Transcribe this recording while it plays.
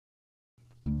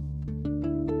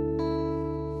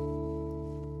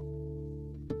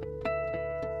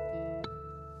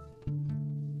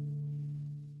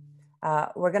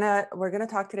We're gonna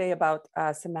talk today about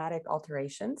somatic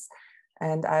alterations,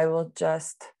 and I will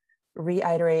just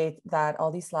reiterate that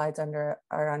all these slides are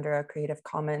under a Creative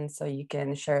Commons, so you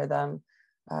can share them,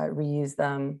 reuse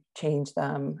them, change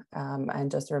them,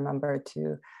 and just remember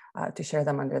to share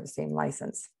them under the same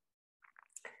license.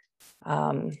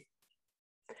 So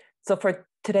for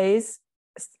today's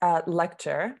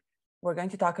lecture, we're going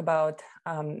to talk about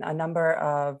a number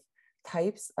of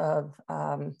types of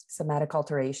somatic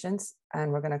alterations,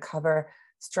 and we're going to cover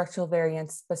structural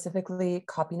variants, specifically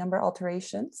copy number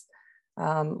alterations.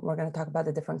 We're going to talk about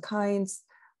the different kinds,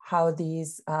 how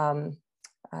these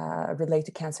relate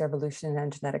to cancer evolution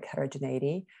and genetic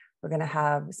heterogeneity. We're going to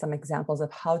have some examples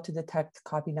of how to detect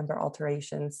copy number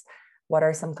alterations. What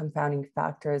are some confounding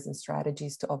factors and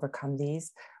strategies to overcome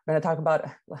these? We're going to talk about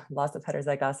loss of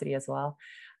heterozygosity as well.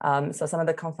 So some of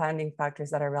the confounding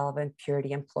factors that are relevant: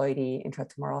 purity and ploidy,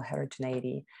 intratumoral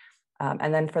heterogeneity.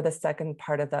 And then for the second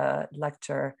part of the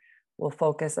lecture, we'll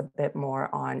focus a bit more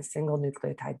on single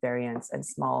nucleotide variants and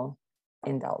small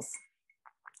indels,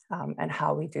 and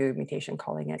how we do mutation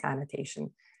calling and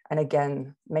annotation. And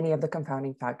again, many of the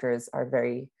confounding factors are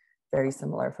very, very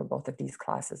similar for both of these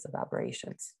classes of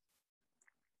aberrations.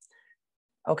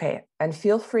 Okay, and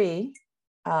feel free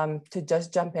to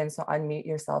just jump in, so unmute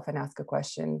yourself and ask a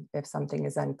question if something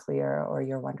is unclear or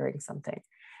you're wondering something.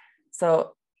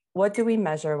 So what do we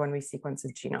measure when we sequence a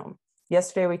genome?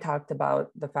 Yesterday, we talked about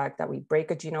the fact that we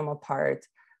break a genome apart.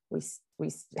 We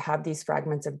have these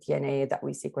fragments of DNA that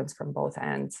we sequence from both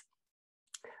ends.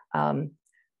 And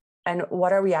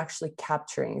what are we actually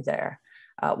capturing there?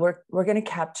 We're going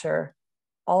to capture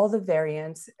all the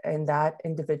variants in that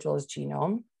individual's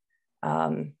genome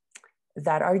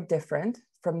that are different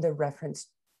from the reference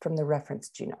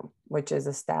genome, which is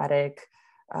a static,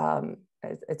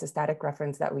 it's a static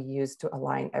reference that we use to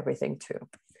align everything to.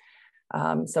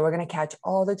 So we're going to catch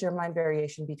all the germline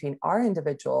variation between our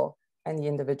individual and the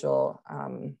individual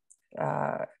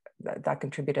that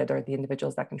contributed, or the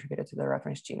individuals that contributed to the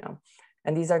reference genome.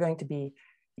 And these are going to be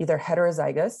either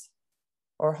heterozygous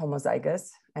or homozygous.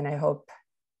 And I hope,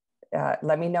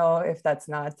 let me know if that's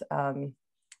not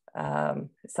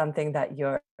something that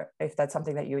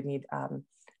you would need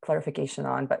clarification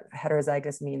on. But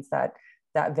heterozygous means that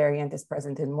that variant is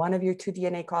present in one of your 2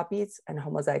 DNA copies, and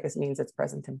homozygous means it's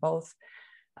present in both.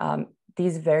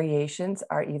 These variations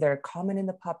are either common in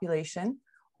the population,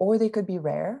 or they could be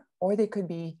rare, or they could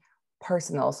be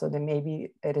personal. So then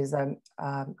maybe it is a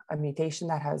mutation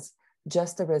that has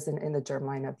just arisen in the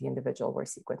germline of the individual we're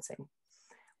sequencing.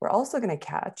 We're also going to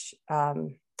catch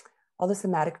all the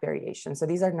somatic variations. So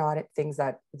these are not things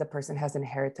that the person has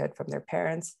inherited from their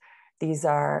parents. These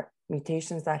are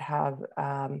mutations that have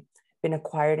been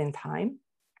acquired in time.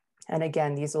 And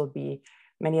again, these will be,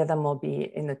 many of them will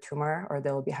be in the tumor, or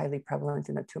they'll be highly prevalent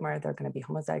in the tumor. They're going to be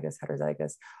homozygous,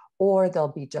 heterozygous, or they'll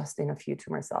be just in a few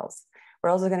tumor cells. We're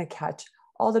also going to catch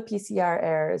all the PCR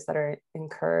errors that are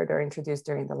incurred or introduced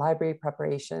during the library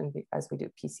preparation, as we do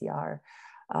PCR,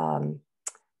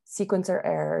 sequencer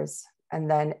errors, and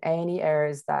then any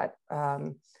errors that,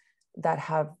 that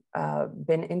have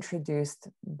been introduced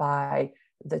by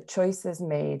the choices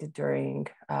made during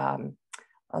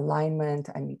alignment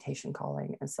and mutation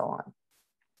calling and so on.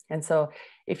 And so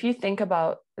if you think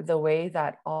about the way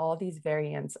that all these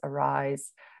variants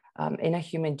arise in a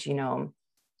human genome,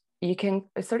 you can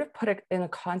sort of put it in a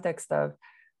context of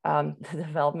the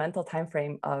developmental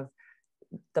timeframe of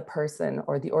the person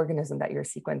or the organism that you're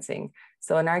sequencing.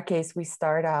 So in our case, we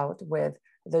start out with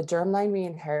the germline we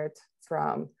inherit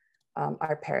from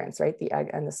our parents, right? The egg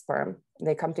and the sperm,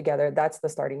 they come together. That's the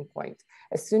starting point.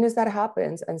 As soon as that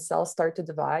happens and cells start to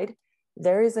divide,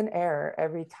 there is an error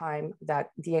every time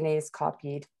that DNA is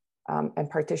copied and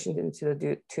partitioned into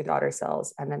the 2 daughter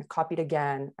cells, and then copied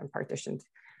again and partitioned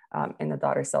in the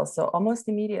daughter cells. So almost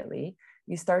immediately,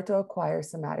 you start to acquire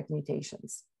somatic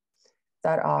mutations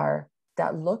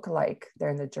that look like they're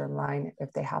in the germline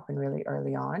if they happen really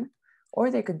early on, or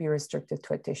they could be restricted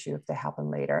to a tissue if they happen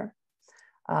later.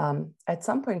 At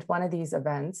some point, one of these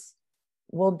events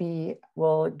will give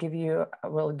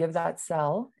that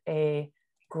cell a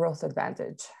growth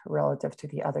advantage relative to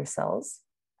the other cells.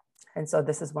 And so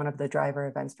this is one of the driver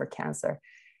events for cancer.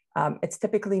 It's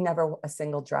typically never a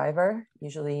single driver.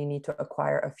 Usually you need to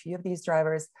acquire a few of these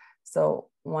drivers. So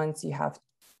once you have,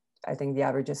 I think the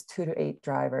average is 2 to 8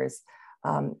 drivers,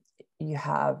 you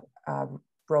have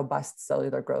robust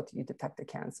cellular growth, you detect the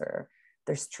cancer.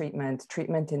 There's treatment.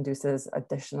 Treatment induces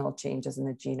additional changes in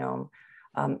the genome.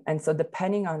 And so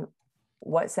depending on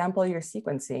what sample you're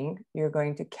sequencing, you're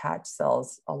going to catch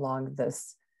cells along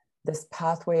this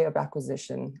pathway of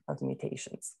acquisition of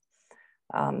mutations.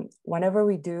 Whenever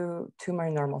we do tumor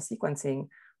normal sequencing,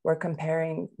 we're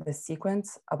comparing the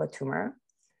sequence of a tumor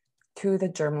to the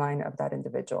germline of that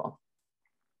individual,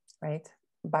 right?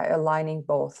 By aligning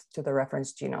both to the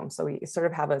reference genome. So we sort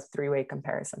of have a three-way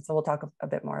comparison. So we'll talk a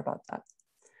bit more about that.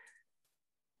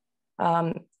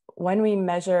 When we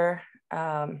measure,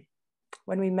 these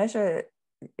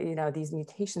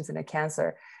mutations in a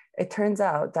cancer, it turns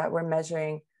out that we're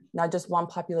measuring not just one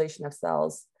population of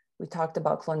cells. We talked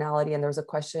about clonality, and there was a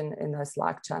question in the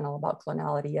Slack channel about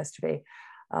clonality yesterday.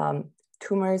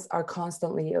 Tumors are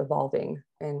constantly evolving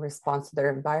in response to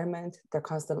their environment. They're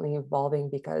constantly evolving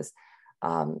because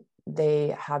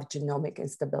they have genomic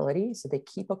instability, so they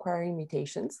keep acquiring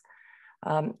mutations.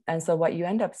 And so what you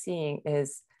end up seeing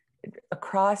is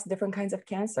across different kinds of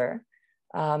cancer,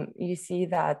 you see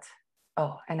that,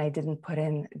 oh, and I didn't put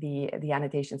in the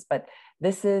annotations, but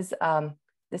this is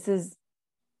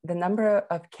the number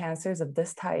of cancers of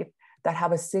this type that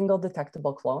have a single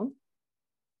detectable clone.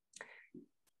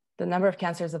 The number of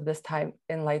cancers of this type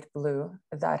in light blue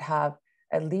that have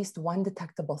at least one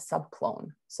detectable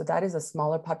subclone. So that is a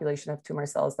smaller population of tumor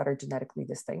cells that are genetically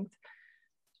distinct.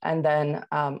 And then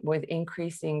with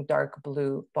increasing dark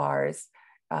blue bars,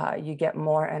 you get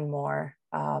more and more,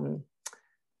 oh,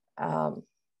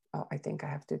 I think I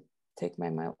have to take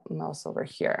my mouse over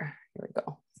here. Here we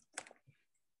go.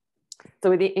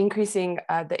 So with the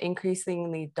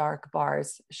increasingly dark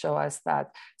bars show us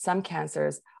that some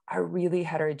cancers are really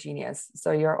heterogeneous.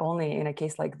 So you're only, in a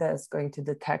case like this, going to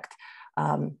detect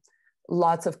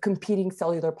lots of competing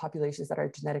cellular populations that are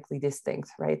genetically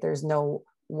distinct, right? There's no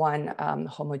one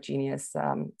homogeneous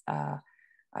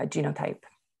genotype.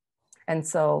 And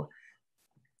so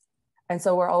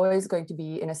we're always going to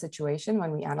be in a situation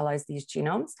when we analyze these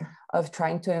genomes of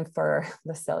trying to infer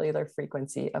the cellular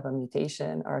frequency of a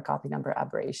mutation or a copy number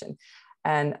aberration.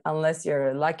 And unless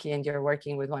you're lucky and you're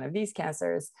working with one of these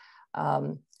cancers,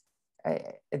 the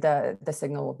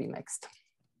signal will be mixed.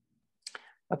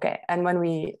 Okay, and when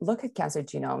we look at cancer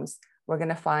genomes, we're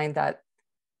gonna find that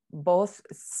both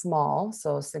small,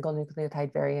 so single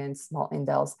nucleotide variants, small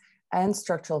indels, and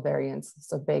structural variants,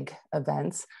 so big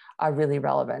events, are really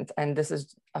relevant. And this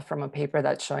is from a paper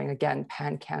that's showing, again,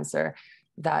 pan-cancer,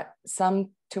 that some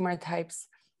tumor types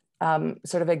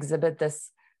sort of exhibit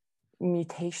this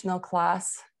mutational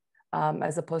class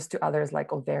as opposed to others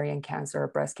like ovarian cancer or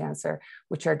breast cancer,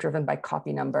 which are driven by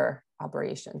copy number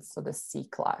aberrations, so the C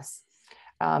class.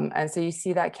 And so you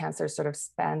see that cancers sort of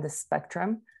span the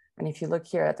spectrum. And if you look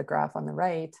here at the graph on the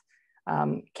right,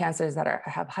 cancers that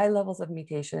have high levels of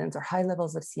mutations or high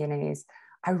levels of CNAs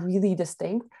are really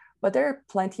distinct, but there are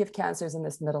plenty of cancers in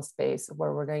this middle space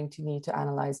where we're going to need to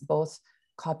analyze both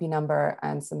copy number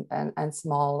and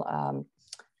small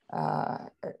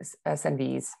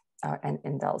SNVs and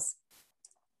indels.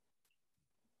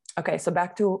 Okay, so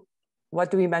back to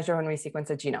what do we measure when we sequence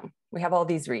a genome? We have all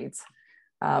these reads.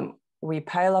 We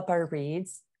pile up our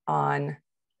reads on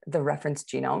the reference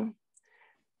genome,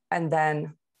 and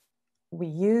then we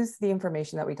use the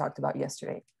information that we talked about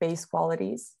yesterday, base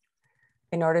qualities,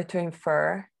 in order to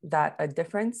infer that a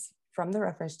difference from the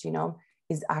reference genome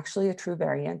is actually a true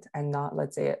variant and not,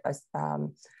 let's say, a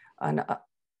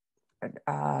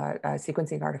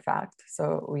sequencing artifact.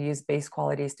 So we use base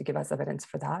qualities to give us evidence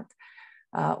for that.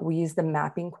 We use the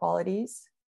mapping qualities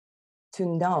to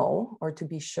know or to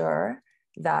be sure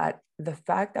that the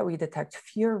fact that we detect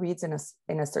fewer reads in a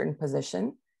certain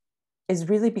position is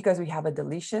really because we have a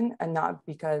deletion and not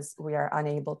because we are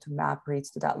unable to map reads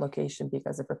to that location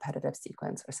because of repetitive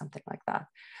sequence or something like that.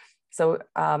 So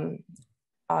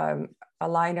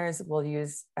aligners will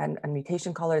use, and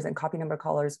mutation callers and copy number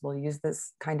callers will use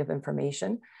this kind of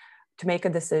information to make a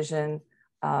decision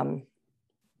on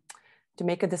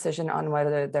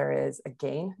whether there is a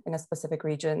gain in a specific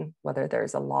region, whether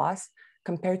there's a loss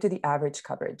compared to the average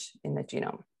coverage in the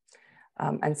genome.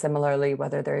 And similarly,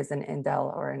 whether there is an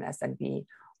indel or an SNV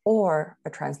or a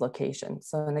translocation.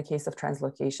 So in the case of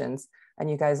translocations, and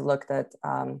you guys looked at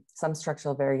some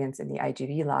structural variants in the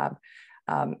IGV lab,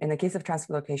 in the case of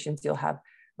translocations, you'll have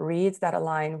reads that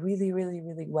align really, really,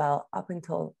 really well up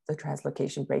until the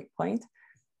translocation breakpoint.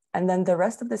 And then the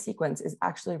rest of the sequence is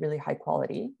actually really high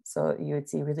quality. So you would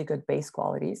see really good base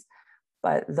qualities,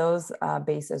 but those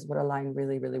bases would align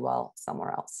really, really well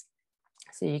somewhere else.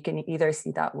 So you can either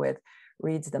see that with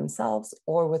reads themselves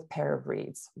or with pair of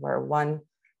reads, where one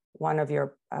of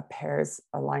your pairs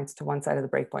aligns to one side of the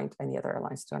breakpoint and the other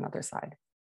aligns to another side.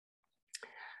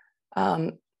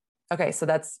 Okay, so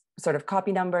that's sort of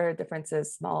copy number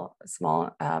differences, small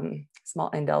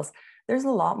indels. There's a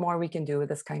lot more we can do with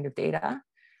this kind of data.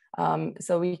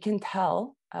 So we can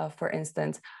tell, for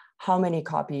instance, how many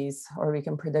copies, or we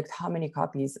can predict how many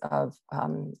copies of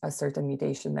a certain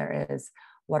mutation there is.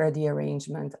 What are the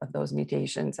arrangement of those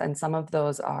mutations? And some of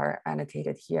those are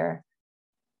annotated here.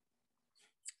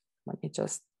 Let me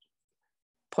just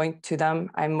point to them.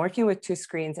 I'm working with 2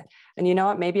 screens, and you know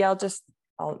what, maybe I'm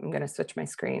gonna switch my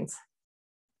screens.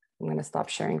 I'm gonna stop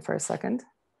sharing for a second.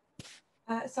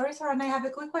 Sorry, Sorana, I have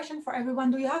a quick question for everyone.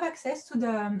 Do you have access to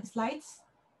the slides?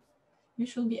 You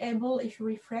should be able, if you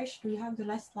refresh, do you have the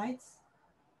last slides?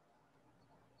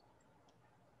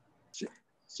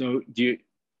 So do you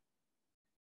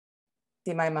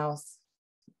see my mouse,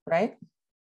 right?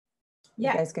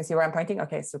 Yeah. You guys can see where I'm pointing?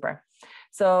 Okay, super.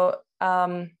 So,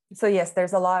 so yes,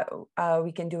 there's a lot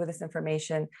we can do with this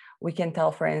information. We can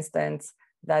tell, for instance,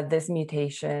 that this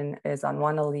mutation is on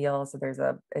one allele. So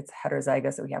it's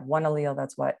heterozygous. So we have one allele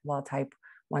that's wild type,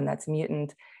 one that's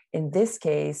mutant. In this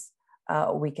case,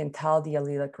 we can tell the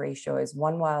allelic ratio is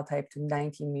 1 wild type to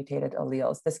 19 mutated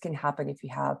alleles. This can happen if you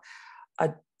have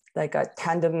like a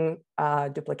tandem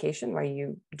duplication where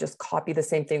you just copy the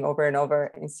same thing over and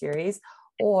over in series,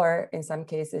 or in some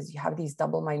cases you have these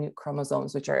double minute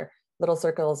chromosomes, which are little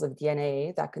circles of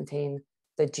DNA that contain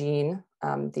the gene,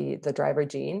 the driver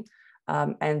gene,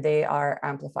 and they are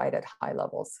amplified at high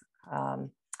levels.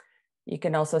 You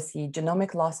can also see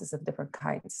genomic losses of different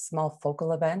kinds, small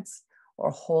focal events, or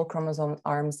whole chromosome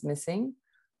arms missing,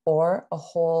 or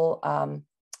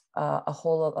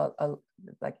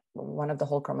like one of the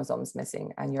whole chromosomes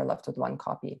missing, and you're left with 1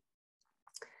 copy.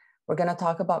 We're going to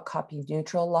talk about copy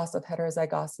neutral loss of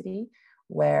heterozygosity,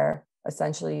 where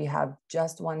essentially you have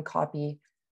just 1 copy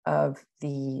of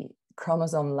the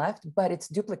chromosome left, but it's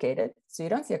duplicated. So you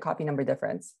don't see a copy number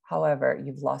difference. However,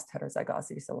 you've lost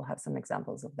heterozygosity. So we'll have some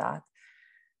examples of that.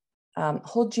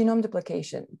 Whole genome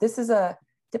duplication. This is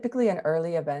typically an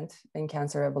early event in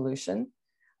cancer evolution.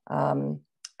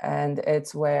 And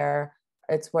it's where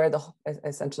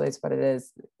essentially it's what it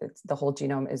is. It's the whole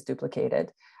genome is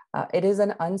duplicated. It is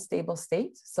an unstable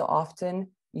state. So often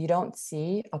you don't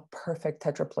see a perfect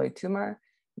tetraploid tumor,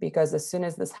 because as soon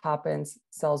as this happens,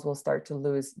 cells will start to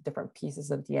lose different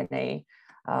pieces of DNA.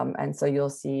 And so you'll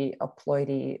see a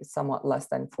ploidy somewhat less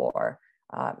than 4,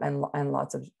 and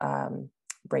lots of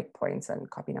breakpoints and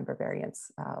copy number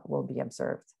variants will be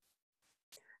observed.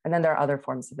 And then there are other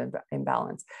forms of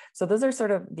imbalance. So those are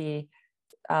sort of the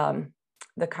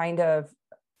kind of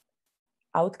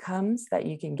outcomes that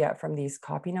you can get from these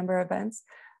copy number events.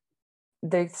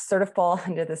 They sort of fall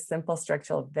under the simple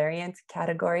structural variant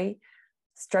category.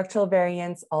 Structural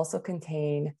variants also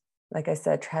contain, like I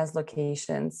said,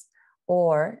 translocations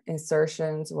or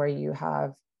insertions where you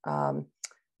have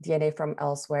DNA from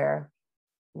elsewhere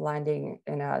landing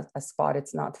in a spot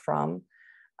it's not from.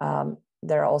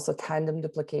 There are also tandem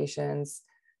duplications,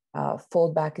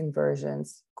 fold back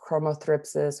inversions,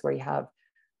 chromothripsis, where you have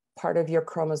part of your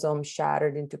chromosome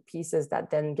shattered into pieces that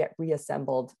then get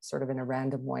reassembled sort of in a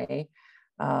random way.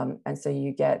 And so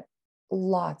you get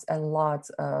lots and lots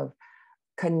of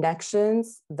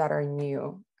connections that are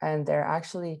new, and they're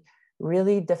actually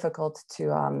really difficult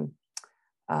to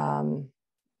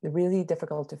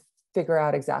figure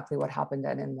out exactly what happened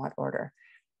and in what order.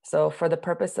 So for the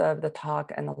purpose of the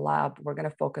talk and the lab, we're going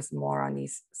to focus more on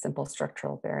these simple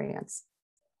structural variants.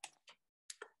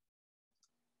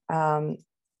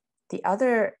 The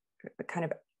other kind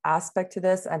of aspect to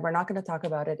this, and we're not going to talk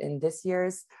about it in this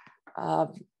year's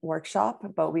workshop,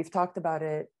 but we've talked about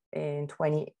it in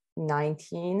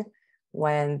 2019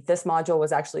 when this module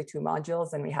was actually 2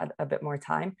 modules and we had a bit more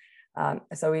time.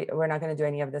 So we're not going to do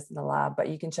any of this in the lab, but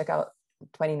you can check out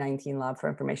 2019 lab for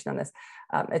information on this.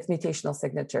 It's mutational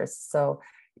signatures. So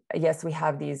yes, we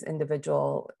have these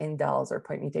individual indels or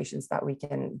point mutations that we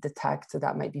can detect, so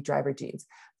that might be driver genes.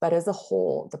 But as a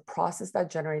whole, the process that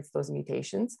generates those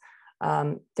mutations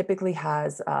typically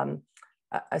has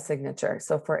a signature.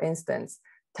 So for instance,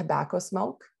 tobacco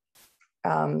smoke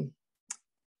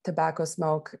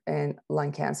in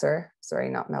lung cancer, sorry,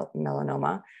 not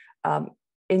melanoma,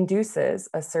 induces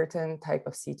a certain type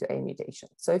of C2A mutation.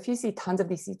 So if you see tons of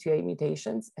these C2A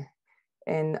mutations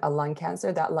in a lung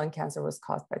cancer, that lung cancer was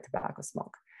caused by tobacco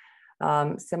smoke.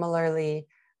 Similarly,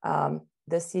 the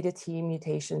C2T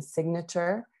mutation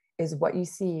signature is what you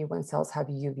see when cells have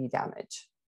UV damage.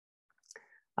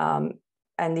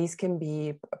 And these can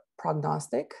be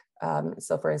prognostic.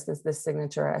 So for instance, this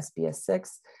signature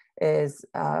SPS6 is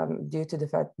due to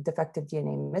defective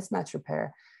DNA mismatch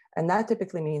repair. And that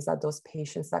typically means that those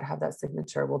patients that have that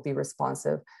signature will be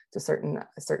responsive to certain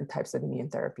types of immune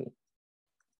therapy.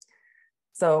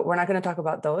 So we're not going to talk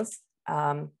about those.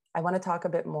 I want to talk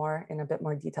in a bit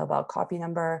more detail about copy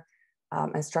number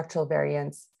and structural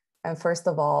variants. and first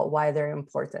of all, why they're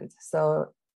important.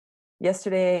 So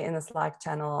yesterday in the Slack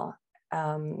channel,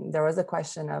 there was a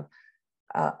question of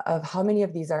how many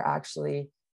of these are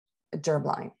actually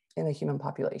germline in the human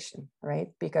population, right?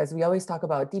 Because we always talk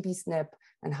about dbSNP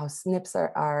and how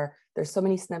SNPs there's so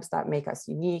many SNPs that make us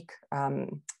unique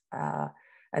and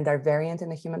are variant in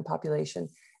the human population.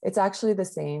 It's actually the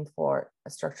same for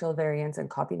structural variants and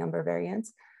copy number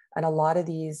variants. And a lot of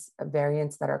these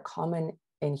variants that are common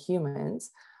in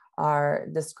humans are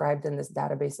described in this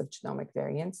database of genomic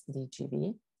variants,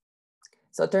 DGV.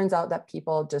 So it turns out that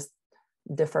people just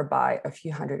differ by a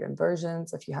few hundred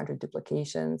inversions, a few hundred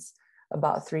duplications,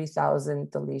 about 3,000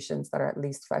 deletions that are at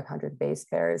least 500 base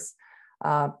pairs.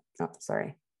 Go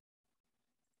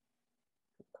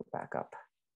back up.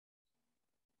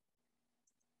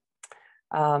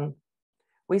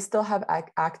 We still have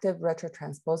active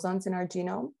retrotransposons in our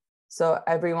genome. So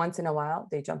every once in a while,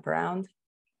 they jump around.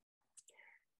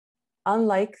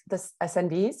 Unlike the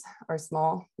SNVs, or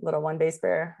small little one base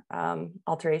pair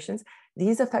alterations,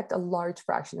 these affect a large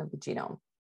fraction of the genome.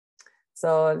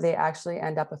 So they actually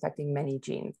end up affecting many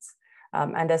genes.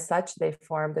 And as such, they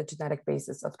form the genetic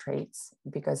basis of traits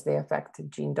because they affect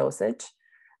gene dosage.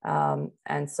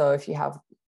 And so if you have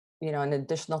an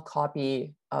additional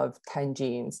copy of 10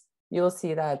 genes, you'll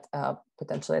see that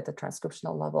potentially at the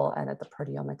transcriptional level and at the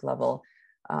proteomic level,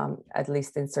 at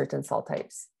least in certain cell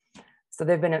types. So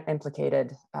they've been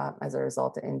implicated as a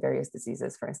result in various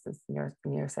diseases, for instance,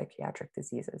 neuropsychiatric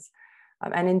diseases.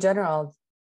 And in general,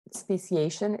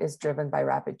 speciation is driven by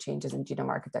rapid changes in genome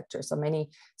architecture. So many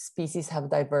species have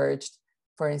diverged,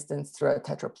 for instance, through a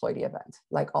tetraploidy event,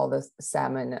 like all the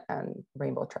salmon and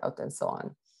rainbow trout and so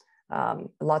on.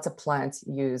 Lots of plants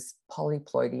use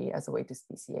polyploidy as a way to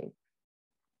speciate.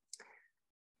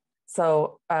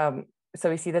 So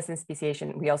we see this in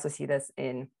speciation. We also see this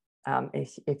in,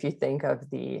 if you think of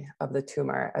the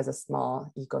tumor as a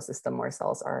small ecosystem where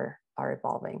cells are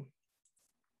evolving.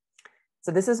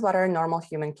 So this is what our normal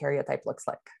human karyotype looks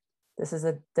like. This is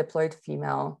a diploid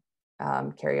female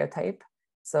karyotype.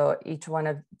 So each one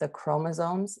of the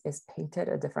chromosomes is painted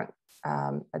a different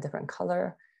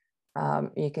color.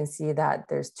 You can see that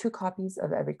there's 2 copies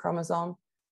of every chromosome,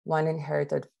 one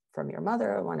inherited from your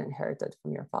mother, one inherited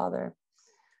from your father.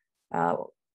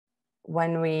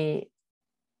 When we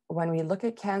look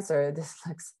at cancer, this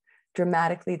looks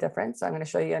dramatically different. So I'm going to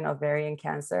show you an ovarian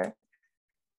cancer,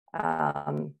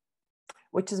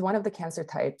 which is one of the cancer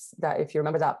types that, if you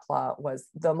remember that plot, was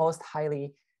the most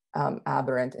highly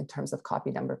aberrant in terms of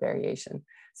copy number variation.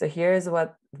 So here's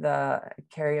what the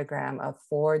karyogram of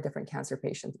 4 different cancer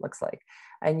patients looks like.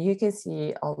 And you can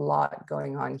see a lot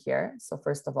going on here. So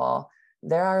first of all,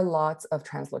 there are lots of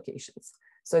translocations.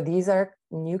 So these are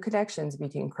new connections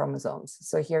between chromosomes.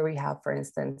 So here we have, for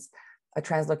instance, a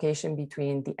translocation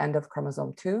between the end of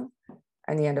chromosome 2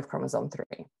 and the end of chromosome 3,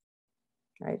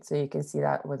 right? So you can see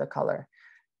that with a color.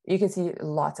 You can see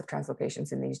lots of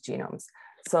translocations in these genomes.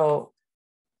 So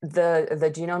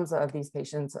the genomes of these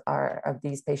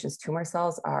patients' tumor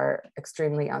cells are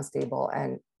extremely unstable,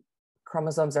 and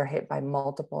chromosomes are hit by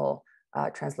multiple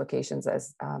translocations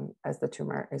as the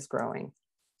tumor is growing.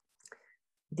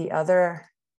 The other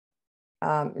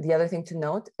thing to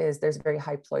note is there's very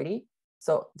high ploidy.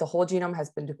 So the whole genome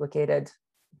has been duplicated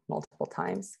multiple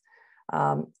times.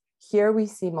 Here we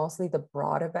see mostly the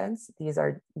broad events. These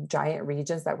are giant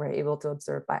regions that we're able to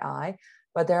observe by eye,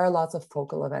 but there are lots of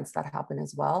focal events that happen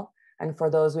as well. And for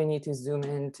those, we need to zoom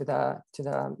in to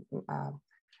the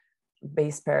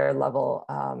base pair level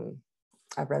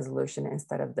of resolution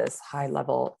instead of this high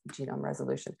level genome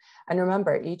resolution. And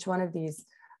remember, each one of these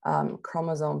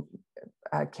chromosome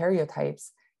karyotypes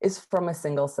is from a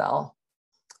single cell.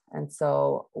 And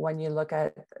so when you look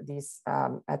at these,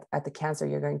 at the cancer,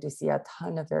 you're going to see a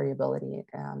ton of variability,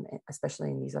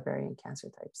 especially in these ovarian cancer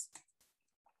types.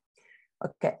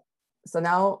 Okay, so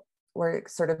now we're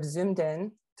sort of zoomed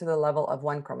in to the level of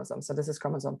 1 chromosome. So this is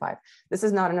chromosome 5. This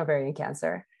is not an ovarian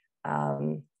cancer,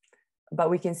 but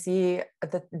we can see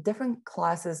the different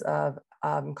classes of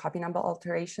copy number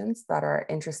alterations that are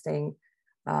interesting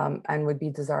and would be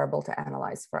desirable to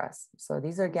analyze for us. So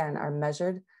these, again, are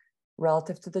measured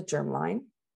relative to the germline.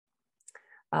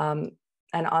 And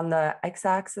on the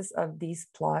x-axis of these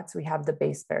plots, we have the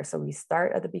base pair. So we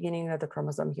start at the beginning of the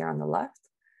chromosome here on the left,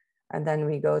 and then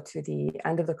we go to the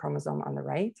end of the chromosome on the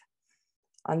right.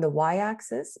 On the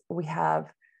y-axis, we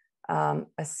have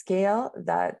a scale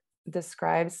that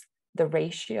describes the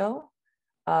ratio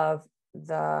of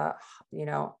the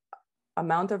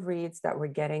amount of reads that we're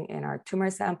getting in our tumor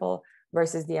sample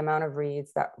versus the amount of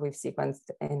reads that we've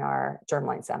sequenced in our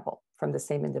germline sample from the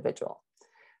same individual.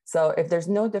 So if there's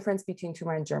no difference between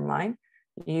tumor and germline,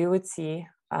 you would see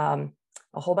a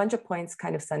whole bunch of points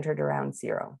kind of centered around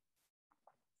 0.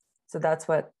 So that's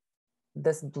what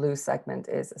this blue segment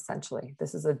is essentially.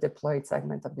 This is a diploid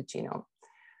segment of the genome.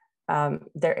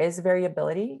 There is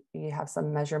variability. You have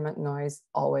some measurement noise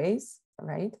always,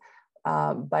 right?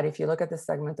 But if you look at the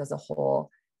segment as a whole,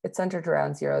 it's centered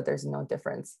around 0. There's no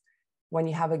difference. When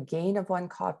you have a gain of 1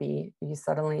 copy, you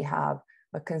suddenly have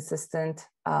a consistent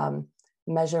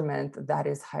measurement that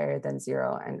is higher than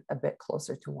 0 and a bit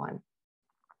closer to 1.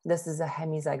 This is a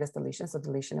hemizygous deletion, so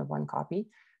deletion of 1 copy.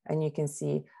 And you can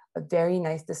see a very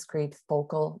nice discrete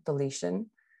focal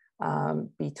deletion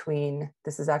between,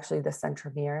 this is actually the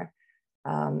centromere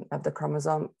of the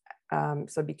chromosome.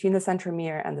 So between the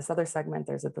centromere and this other segment,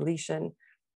 there's a deletion.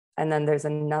 And then there's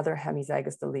another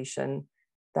hemizygous deletion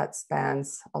that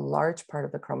spans a large part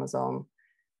of the chromosome,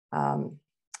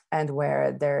 and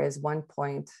where there is 1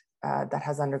 point that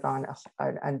has undergone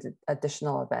an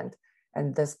additional event,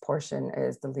 and this portion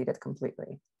is deleted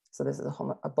completely. So this is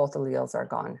both alleles are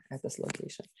gone at this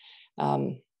location.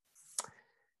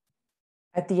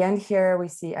 At the end here, we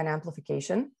see an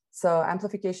amplification. So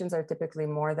amplifications are typically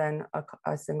more than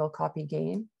a single copy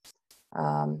gain.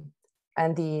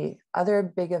 And the other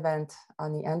big event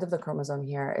on the end of the chromosome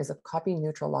here is a copy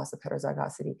neutral loss of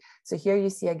heterozygosity. So here you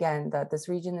see again that this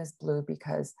region is blue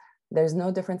because there's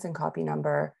no difference in copy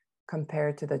number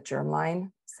compared to the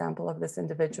germline sample of this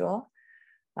individual.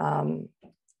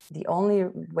 The only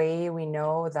way we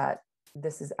know that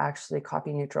this is actually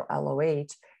copy neutral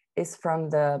LOH is from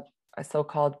the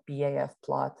so-called BAF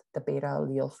plot, the beta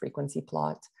allele frequency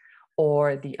plot,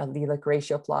 or the allelic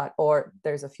ratio plot, or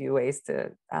there's a few ways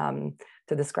to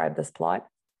describe this plot.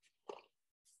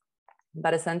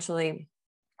 But essentially,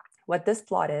 what this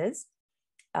plot is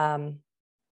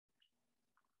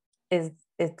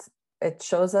it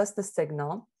shows us the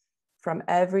signal from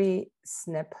every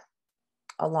SNP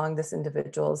along this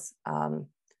individual's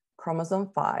chromosome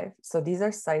 5. So these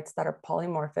are sites that are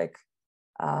polymorphic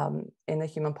in the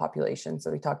human population.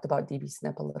 So we talked about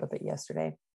DB-SNP a little bit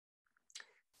yesterday.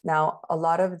 Now, a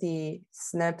lot of the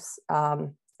SNPs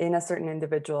in a certain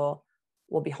individual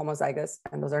will be homozygous,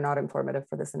 and those are not informative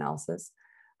for this analysis.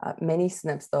 Many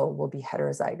SNPs, though, will be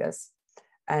heterozygous.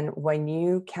 And when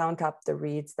you count up the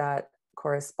reads that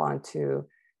correspond to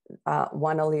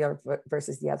one allele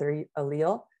versus the other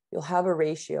allele, you'll have a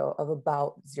ratio of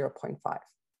about 0.5.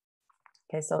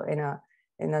 Okay, so in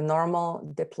a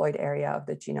normal diploid area of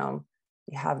the genome,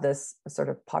 you have this sort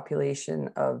of population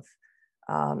of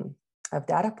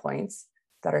data points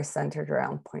that are centered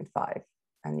around 0.5.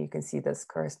 And you can see this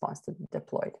corresponds to the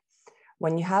diploid.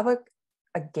 When you have a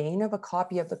gain of a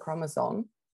copy of the chromosome,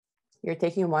 you're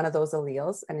taking one of those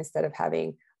alleles, and instead of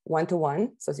having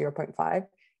 1-to-1, so 0.5,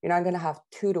 you're not going to have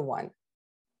 2-to-1.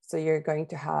 So you're going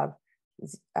to have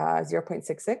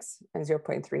 0.66 and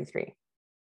 0.33.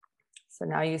 So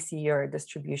now you see your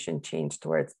distribution change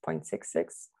towards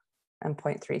 0.66 and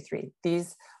 0.33.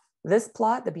 This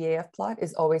plot, the BAF plot,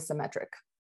 is always symmetric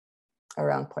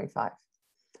around 0.5.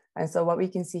 And so what we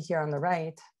can see here on the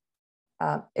right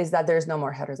is that there's no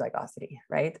more heterozygosity,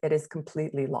 right? It is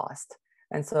completely lost.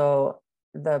 And so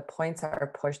the points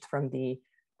are pushed from the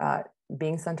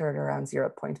being centered around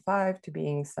 0.5 to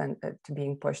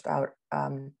being pushed out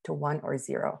to 1 or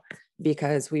 0,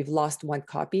 because we've lost 1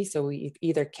 copy. So we've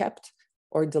either kept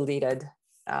or deleted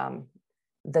the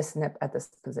SNP at this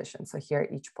position. So here,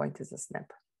 each point is a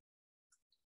SNP.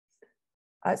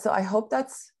 So I hope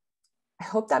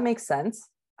that makes sense.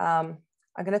 I'm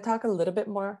going to talk a little bit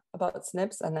more about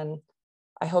SNPs, and then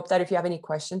I hope that if you have any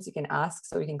questions, you can ask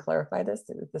so we can clarify this.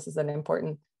 This is an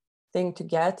important thing to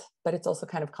get, but it's also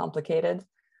kind of complicated.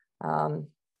 I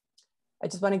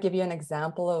just want to give you an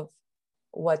example of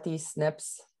what these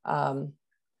SNPs,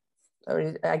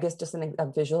 or I guess just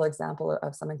a visual example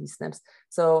of some of these SNPs.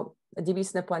 So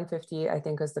DB-SNP 150, I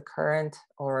think, is the current,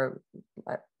 or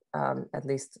at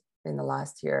least in the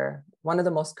last year, one of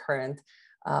the most current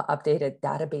updated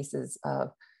databases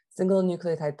of single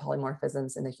nucleotide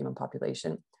polymorphisms in the human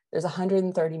population. There's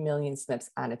 130 million SNPs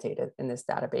annotated in this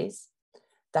database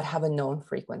that have a known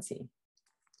frequency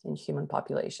in human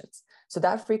populations. So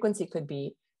that frequency could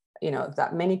be,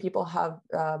 that many people have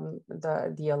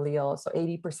the allele, so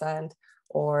 80%,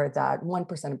 or that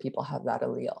 1% of people have that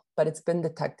allele, but it's been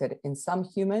detected in some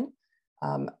human,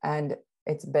 and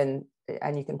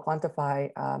you can quantify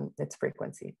its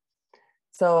frequency.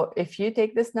 So if you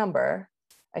take this number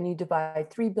and you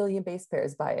divide 3 billion base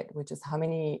pairs by it, which is how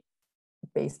many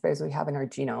base pairs we have in our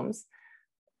genomes,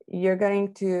 you're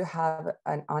going to have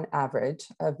on average,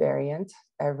 a variant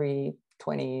every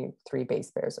 23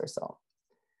 base pairs or so.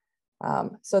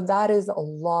 So that is a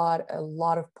lot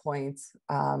of points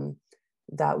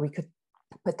that we could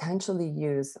potentially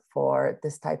use for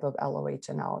this type of LOH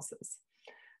analysis.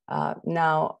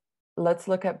 Now, let's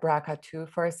look at BRCA2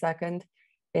 for a second.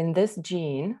 In this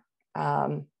gene,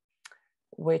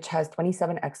 which has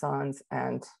 27 exons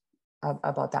and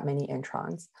about that many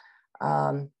introns,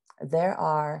 there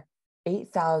are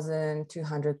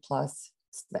 8,200 plus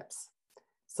SNPs.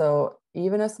 So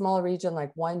even a small region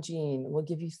like one gene will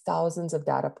give you thousands of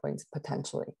data points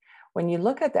potentially. When you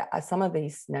look at some of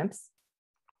these SNPs,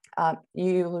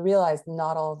 you will realize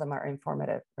not all of them are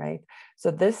informative, right?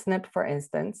 So this SNP, for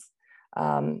instance,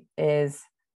 is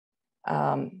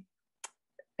a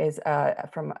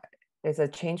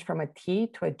change from a T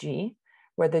to a G,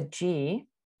 where the G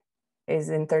is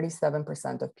in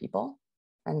 37% of people,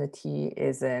 and the T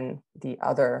is in the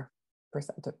other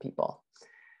percent of people,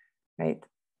 right?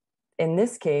 In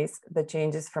this case, the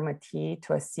change is from a T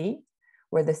to a C,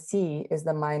 where the C is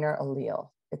the minor allele.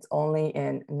 It's only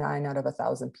in 9 out of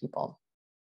 1,000 people.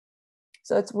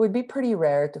 So it would be pretty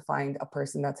rare to find a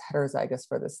person that's heterozygous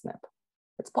for this SNP.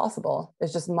 It's possible,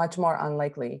 it's just much more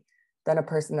unlikely than a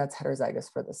person that's heterozygous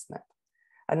for this SNP.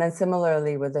 And then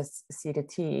similarly with this C to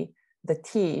T, the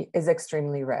T is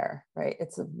extremely rare, right?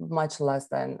 It's much less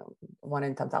than 1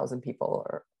 in 10,000 people,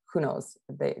 or who knows,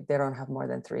 they don't have more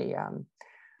than 3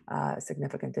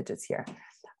 significant digits here.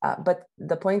 But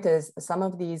the point is, some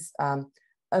of these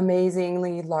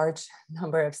amazingly large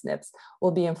number of SNPs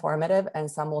will be informative and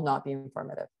some will not be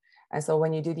informative. And so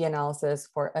when you do the analysis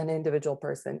for an individual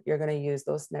person, you're going to use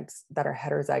those SNPs that are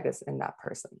heterozygous in that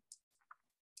person.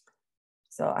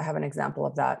 So I have an example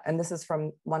of that. And this is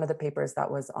from one of the papers that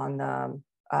was on the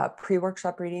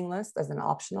pre-workshop reading list as an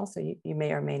optional. So you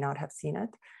may or may not have seen it.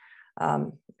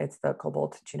 It's the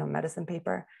Cobalt Genome Medicine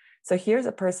paper. So here's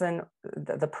a person,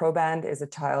 the proband is a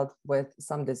child with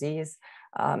some disease.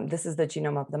 This is the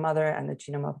genome of the mother and the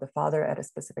genome of the father at a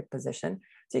specific position.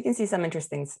 So you can see some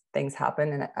interesting things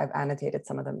happen, and I've annotated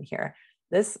some of them here.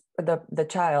 The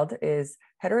child is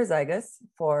heterozygous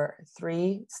for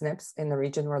 3 SNPs in the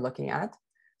region we're looking at.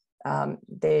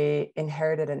 They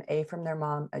inherited an A from their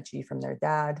mom, a G from their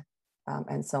dad,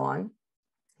 and so on.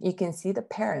 You can see the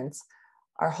parents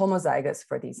are homozygous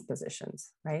for these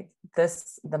positions, right?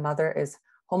 The mother is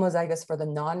homozygous for the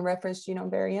non-reference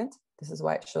genome variant. This is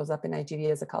why it shows up in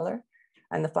IGV as a color.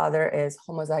 And the father is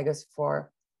homozygous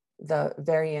for the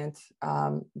variant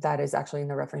that is actually in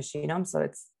the reference genome. So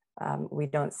it's we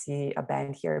don't see a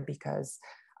band here because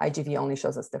IGV only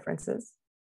shows us differences.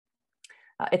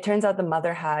 It turns out the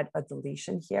mother had a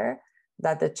deletion here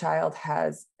that the child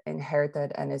has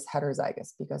inherited and is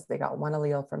heterozygous because they got one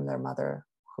allele from their mother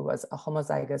who was a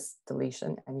homozygous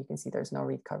deletion, and you can see there's no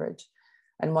read coverage,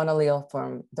 and one allele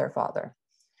from their father.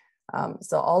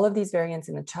 So all of these variants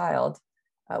in a child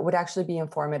would actually be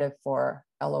informative for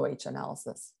LOH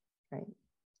analysis, right?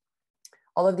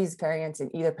 All of these variants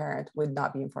in either parent would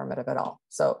not be informative at all.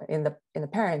 So in the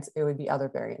parents, it would be other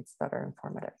variants that are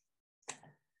informative.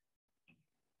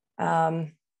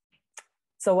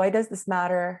 So why does this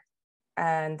matter,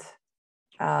 and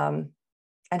how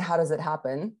does it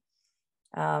happen?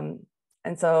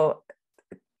 And so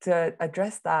to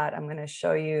address that, I'm going to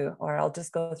show you, or I'll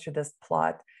just go through this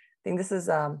plot. I think this is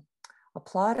a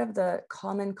plot of the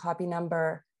common copy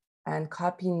number and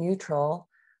copy neutral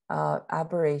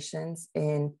aberrations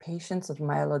in patients with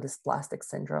myelodysplastic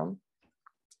syndrome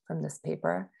from this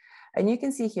paper. And you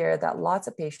can see here that lots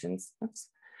of patients,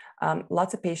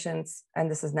 and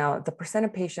this is now the percent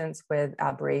of patients with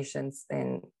aberrations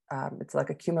in, it's like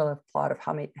a cumulative plot of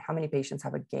how many patients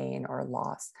have a gain or a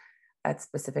loss at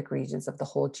specific regions of the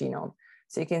whole genome.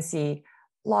 So you can see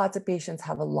lots of patients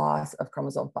have a loss of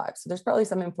chromosome 5. So there's probably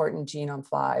some important gene on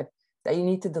 5 that you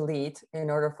need to delete in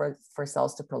order for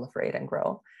cells to proliferate and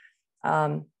grow.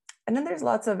 And then there's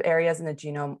lots of areas in the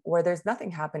genome where there's nothing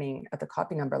happening at the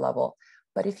copy number level.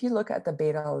 But if you look at the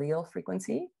beta allele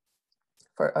frequency,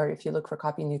 or if you look for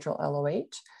copy neutral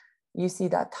LOH, you see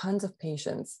that tons of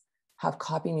patients have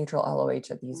copy neutral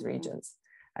LOH at these regions.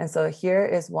 And so here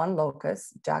is one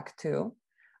locus, JAK2,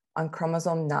 on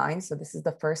chromosome 9. So this is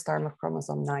the first arm of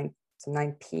chromosome 9, so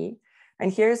 9p.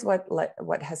 And here's what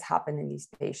has happened in these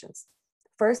patients.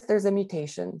 First, there's a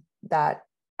mutation that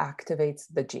activates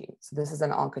the gene. So this is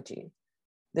an oncogene.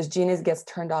 This gene gets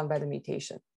turned on by the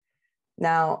mutation.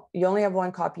 Now, you only have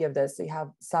one copy of this, so you have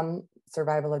some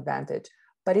survival advantage.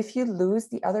 But if you lose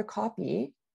the other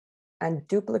copy and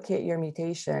duplicate your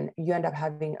mutation, you end up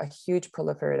having a huge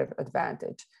proliferative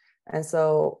advantage. And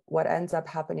so what ends up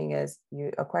happening is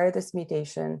you acquire this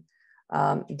mutation.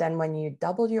 Then when you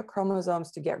double your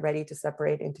chromosomes to get ready to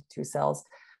separate into 2 cells,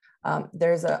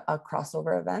 there's a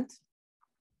crossover event.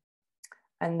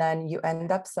 And then you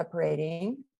end up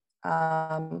separating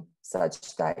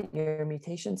such that your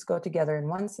mutations go together in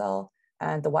one cell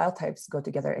and the wild types go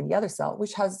together in the other cell,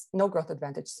 which has no growth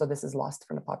advantage. So this is lost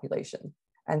from the population.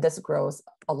 And this grows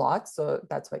a lot. So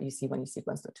that's what you see when you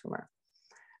sequence the tumor.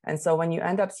 And so when you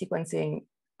end up sequencing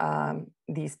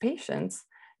these patients,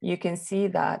 you can see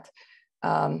that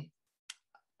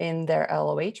in their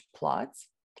LOH plots,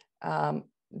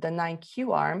 the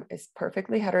 9q arm is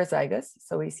perfectly heterozygous.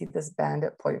 So we see this band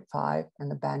at 0.5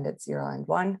 and the band at 0 and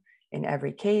 1 in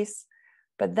every case.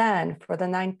 But then for the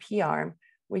 9p arm,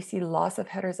 we see loss of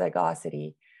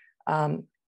heterozygosity. In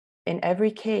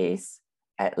every case,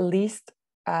 at least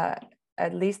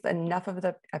enough of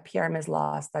the p arm is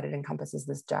lost that it encompasses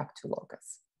this JAK2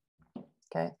 locus.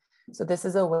 Okay, so this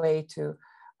is a way to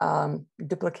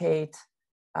duplicate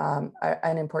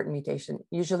an important mutation.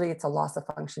 Usually it's a loss of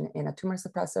function in a tumor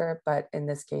suppressor, but in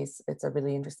this case, it's a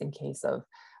really interesting case of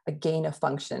a gain of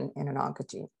function in an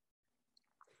oncogene.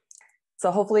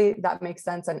 So hopefully that makes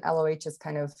sense, and LOH is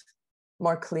kind of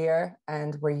more clear,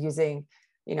 and we're using,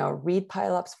 read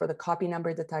pileups for the copy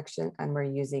number detection, and we're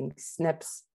using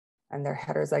SNPs and their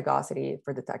heterozygosity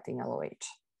for detecting LOH.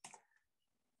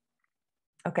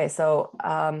 Okay, so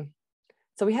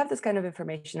we have this kind of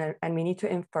information, and we need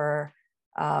to infer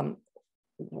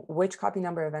which copy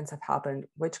number events have happened,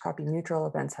 which copy neutral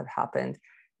events have happened.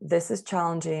 This is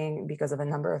challenging because of a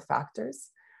number of factors.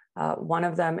 One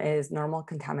of them is normal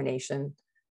contamination.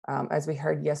 As we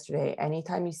heard yesterday,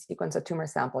 anytime you sequence a tumor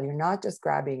sample, you're not just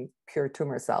grabbing pure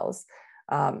tumor cells.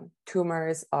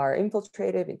 Tumors are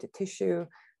infiltrative into tissue.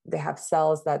 They have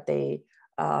cells that they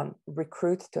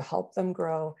recruit to help them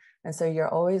grow. And so you're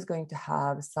always going to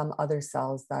have some other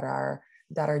cells that are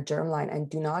germline and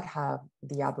do not have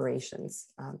the aberrations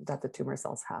that the tumor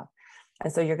cells have.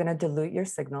 And so you're going to dilute your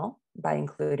signal by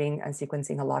including and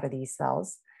sequencing a lot of these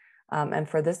cells. And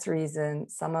for this reason,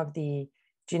 some of the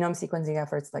genome sequencing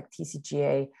efforts like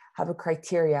TCGA have a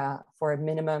criteria for a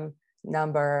minimum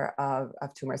number of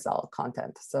tumor cell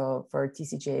content. So for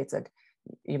TCGA, it's like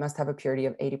you must have a purity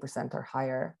of 80% or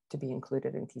higher to be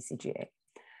included in TCGA.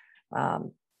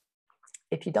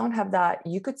 If you don't have that,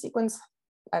 you could sequence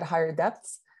at higher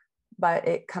depths, but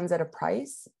it comes at a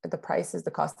price. The price is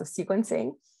the cost of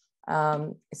sequencing.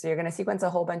 So you're going to sequence a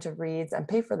whole bunch of reads and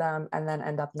pay for them and then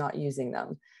end up not using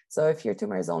them. So if your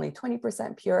tumor is only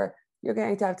 20% pure, you're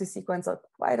going to have to sequence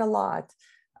quite a lot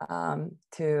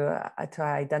to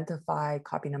identify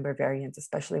copy number variants,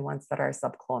 especially ones that are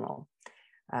subclonal,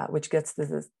 which gets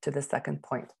to the second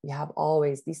point. We have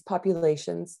always these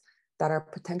populations that are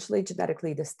potentially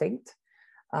genetically distinct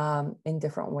in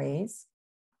different ways,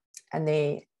 and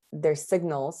their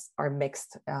signals are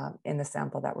mixed in the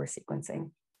sample that we're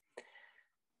sequencing.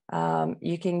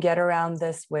 You can get around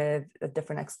this with a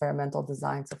different experimental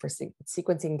design. So for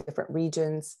sequencing different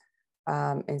regions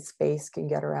in space can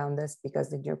get around this, because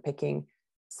then you're picking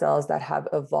cells that have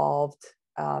evolved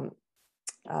to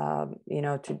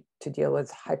deal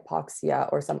with hypoxia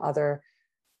or some other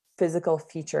physical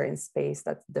feature in space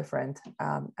that's different.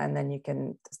 And then you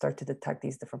can start to detect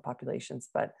these different populations.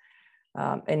 But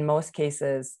in most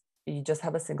cases, you just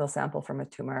have a single sample from a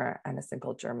tumor and a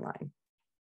single germline.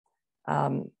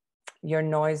 Your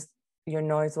noise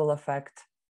will affect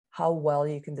how well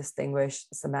you can distinguish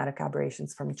somatic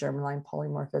aberrations from germline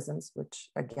polymorphisms, which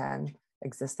again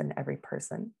exist in every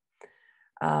person.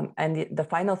 And the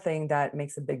final thing that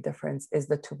makes a big difference is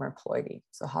the tumor ploidy.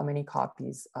 So how many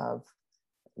copies of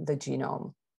the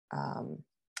genome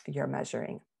you're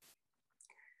measuring.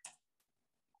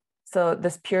 So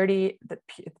this purity, the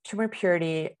tumor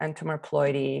purity and tumor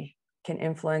ploidy can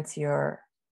influence your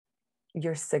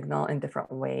signal in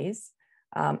different ways.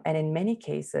 And in many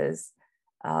cases,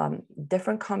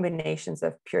 different combinations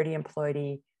of purity and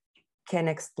ploidy can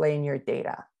explain your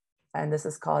data. And this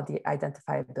is called the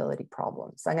identifiability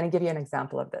problem. So I'm going to give you an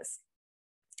example of this.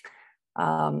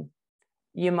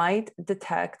 You might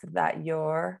detect that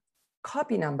your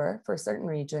copy number for a certain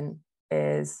region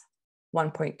is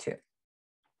 1.2.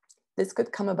 This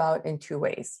could come about in two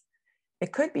ways.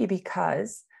 It could be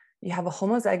because you have a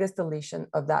homozygous deletion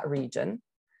of that region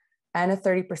and a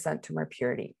 30% tumor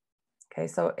purity. Okay,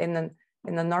 so in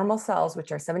the normal cells,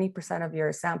 which are 70% of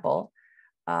your sample,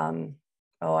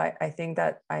 I think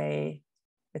that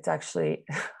it's actually,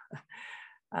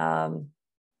 let's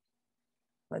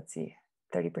see,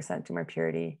 30% tumor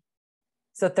purity.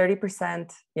 So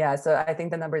 30%, yeah, so I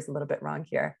think the number is a little bit wrong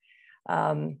here.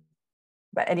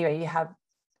 But anyway, you have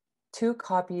 2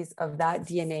 copies of that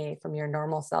DNA from your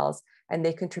normal cells, and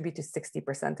they contribute to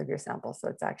 60% of your sample. So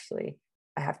it's actually,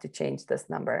 I have to change this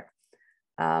number.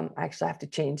 I actually have to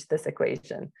change this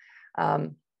equation.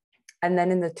 And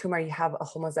then in the tumor, you have a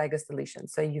homozygous deletion.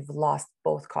 So you've lost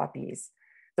both copies.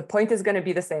 The point is going to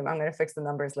be the same. I'm going to fix the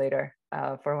numbers later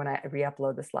for when I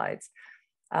re-upload the slides.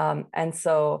 And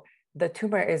so the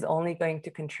tumor is only going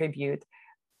to contribute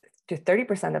to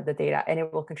 30% of the data, and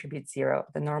it will contribute 0.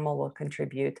 The normal will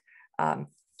contribute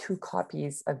 2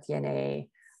 copies of DNA,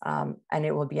 and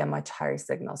it will be a much higher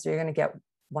signal. So you're going to get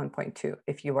 1.2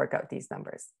 if you work out these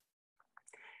numbers.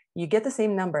 You get the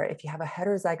same number if you have a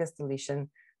heterozygous deletion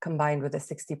combined with a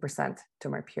 60%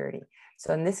 tumor purity.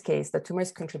 So in this case, the tumor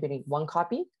is contributing 1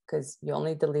 copy because you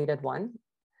only deleted 1,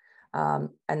 and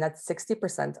that's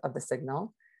 60% of the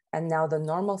signal. And now the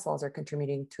normal cells are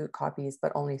contributing 2 copies,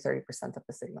 but only 30% of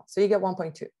the signal. So you get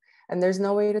 1.2. And there's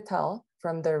no way to tell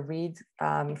from the read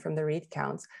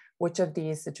counts which of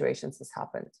these situations has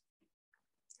happened.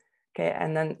 Okay,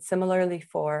 and then similarly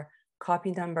for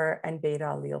copy number and beta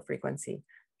allele frequency.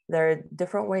 There are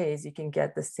different ways you can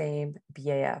get the same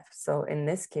BAF. So in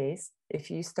this case, if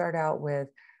you start out with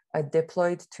a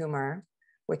diploid tumor,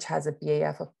 which has a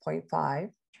BAF of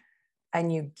 0.5,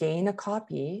 and you gain a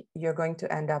copy, you're going to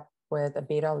end up with a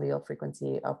beta allele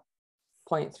frequency of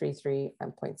 0.33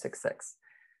 and 0.66.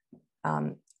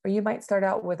 Or you might start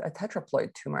out with a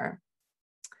tetraploid tumor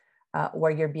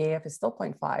where your BAF is still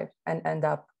 0.5 and end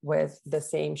up with the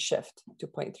same shift to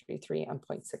 0.33 and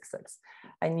 0.66.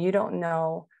 And you don't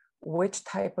know which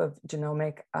type of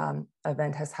genomic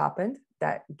event has happened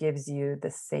that gives you the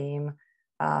same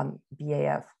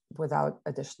BAF without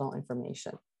additional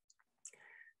information.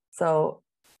 So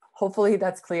hopefully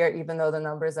that's clear, even though the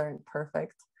numbers aren't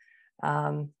perfect.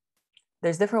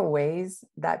 There's different ways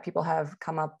that people have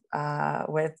come up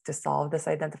with to solve this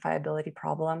identifiability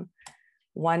problem.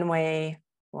 One way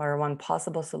or one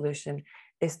possible solution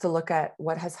is to look at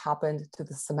what has happened to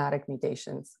the somatic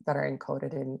mutations that are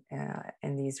encoded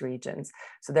in these regions.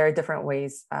 So there are different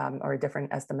ways or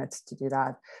different estimates to do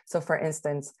that. So for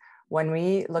instance, when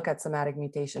we look at somatic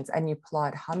mutations and you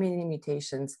plot how many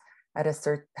mutations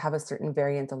have a certain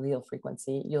variant allele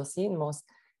frequency, you'll see in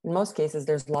most cases,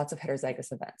 there's lots of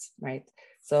heterozygous events, right?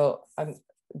 So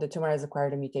the tumor has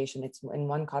acquired a mutation. It's in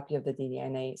 1 copy of the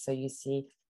DNA. So you see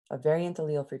a variant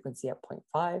allele frequency at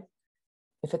 0.5.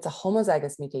 If it's a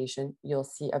homozygous mutation, you'll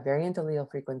see a variant allele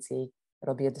frequency.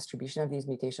 It'll be a distribution of these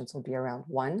mutations will be around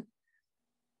 1.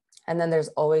 And then there's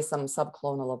always some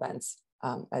subclonal events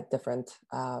at different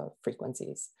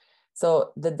frequencies.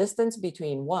 So the distance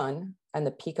between 1 and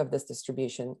the peak of this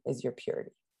distribution is your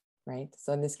purity, right?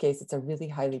 So in this case, it's a really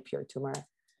highly pure tumor.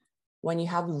 When you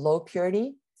have low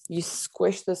purity, you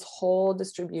squish this whole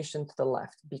distribution to the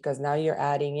left because now you're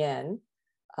adding in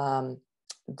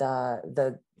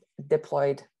the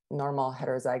diploid normal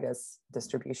heterozygous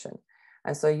distribution.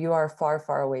 And so you are far,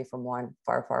 far away from 1,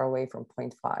 far, far away from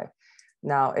 0.5.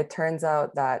 Now, it turns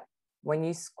out that when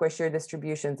you squish your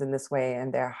distributions in this way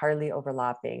and they're hardly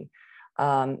overlapping,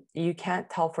 you can't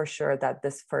tell for sure that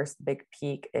this first big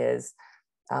peak is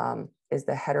the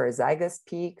heterozygous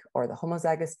peak or the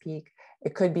homozygous peak.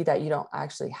 It could be that you don't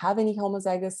actually have any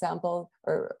homozygous sample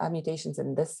or mutations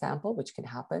in this sample, which can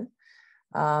happen.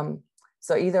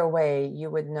 So either way,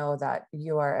 you would know that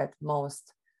you are at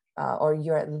most, or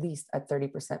you're at least at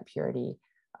 30% purity,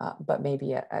 but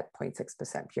maybe at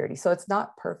 0.6% purity. So it's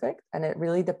not perfect, and it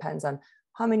really depends on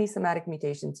how many somatic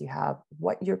mutations you have,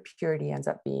 what your purity ends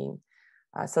up being.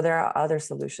 So there are other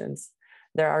solutions.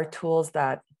 There are tools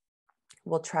that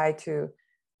will try to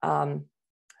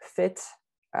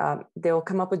they will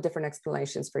come up with different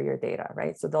explanations for your data,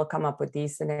 right? So they'll come up with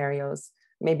these scenarios,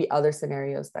 maybe other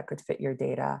scenarios that could fit your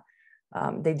data.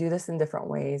 They do this in different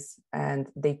ways, and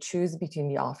they choose between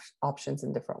the options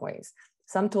in different ways.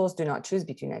 Some tools do not choose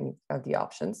between any of the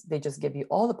options. They just give you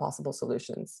all the possible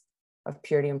solutions of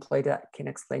purity employed that can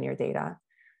explain your data.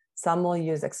 Some will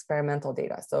use experimental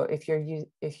data. So if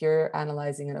you're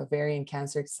analyzing an ovarian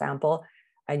cancer sample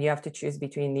and you have to choose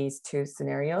between these 2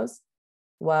 scenarios,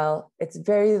 well, it's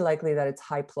very likely that it's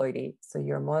high-ploidy. So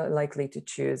you're more likely to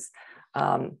choose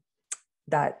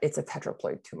that it's a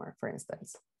tetraploid tumor, for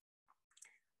instance.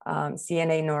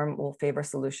 CNA norm will favor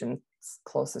solutions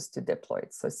closest to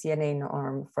diploids. So CNA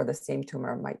norm for the same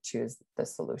tumor might choose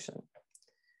this solution.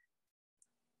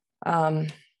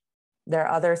 There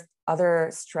are other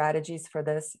strategies for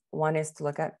this. One is to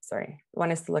look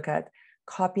at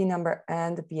copy number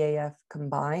and BAF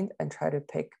combined and try to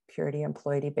pick purity and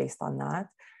ploidy based on that.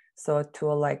 So a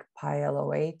tool like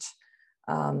PyLOH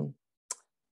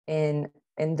in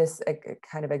this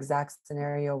kind of exact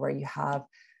scenario where you have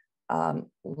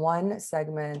one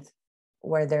segment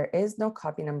where there is no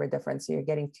copy number difference. So you're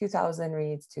getting 2,000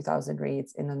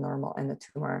 reads in the normal and the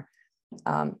tumor.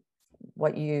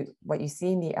 What you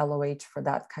see in the LOH for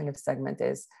that kind of segment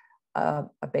is a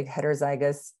big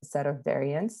heterozygous set of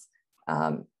variants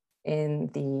in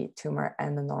the tumor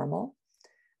and the normal.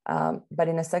 But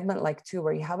in a segment like 2,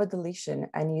 where you have a deletion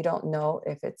and you don't know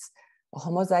if it's a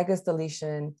homozygous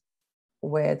deletion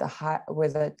with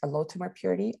a low tumor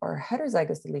purity or a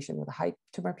heterozygous deletion with a high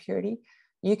tumor purity,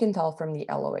 you can tell from the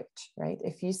LOH, right?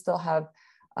 If you still have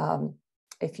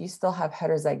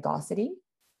heterozygosity,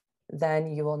 then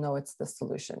you will know it's the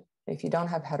solution. If you don't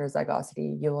have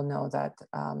heterozygosity, you will know that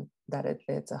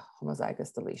it's a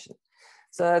homozygous deletion.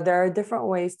 So there are different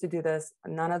ways to do this.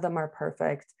 None of them are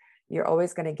perfect. You're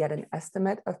always going to get an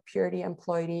estimate of purity and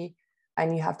ploidy,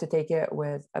 and you have to take it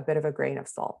with a bit of a grain of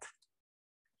salt.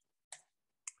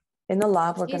 In the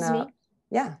lab, we're going to,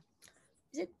 yeah.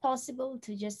 Is it possible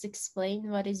to just explain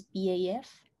what is BAF?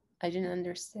 I didn't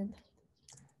understand.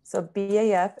 So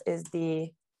BAF is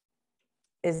the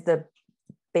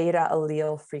beta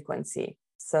allele frequency.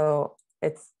 So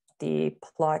it's the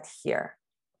plot here.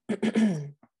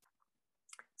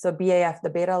 So BAF, the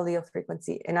beta allele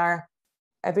frequency, in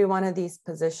every one of these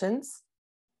positions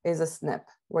is a SNP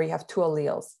where you have 2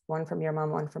 alleles, one from your mom,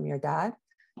 one from your dad.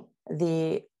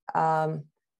 The 2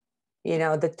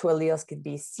 alleles could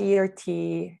be C or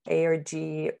T, A or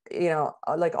G,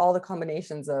 like all the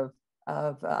combinations of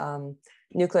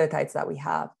nucleotides that we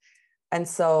have. And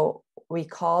so we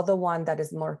call the one that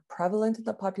is more prevalent in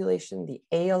the population the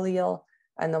A allele,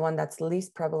 and the one that's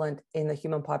least prevalent in the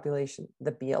human population,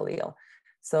 the B allele.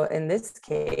 So in this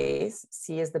case,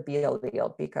 C is the B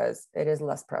allele because it is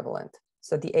less prevalent.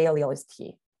 So the A allele is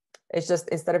T. It's just,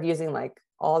 instead of using like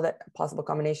all the possible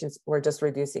combinations, we're just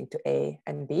reducing to A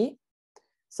and B.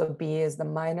 So B is the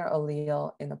minor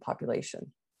allele in the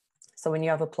population. So when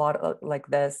you have a plot like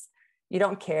this, you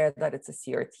don't care that it's a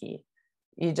C or T.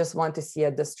 You just want to see a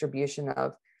distribution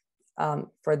of,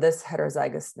 for this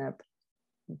heterozygous SNP,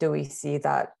 do we see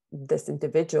that this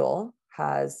individual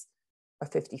has a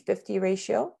 50-50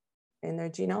 ratio in their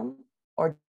genome,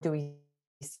 or do we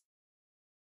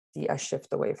see a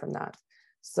shift away from that?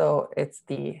 So it's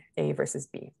the A versus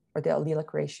B, or the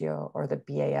allelic ratio, or the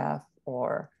BAF,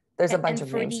 or there's a bunch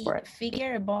of names for it.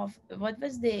 Figure above, what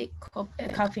was the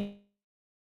copy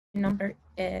number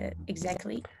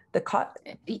exactly? The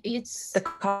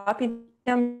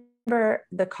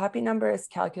copy number is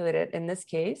calculated in this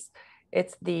case.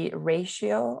 It's the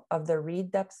ratio of the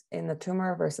read depth in the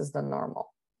tumor versus the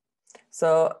normal.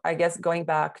 So I guess going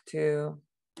back to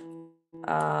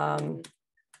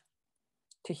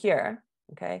here,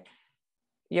 okay,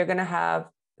 you're going to have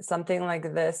something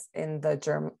like this in the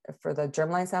for the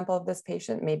germline sample of this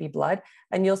patient, maybe blood,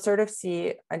 and you'll sort of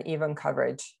see an even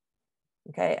coverage.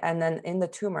 Okay, and then in the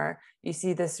tumor, you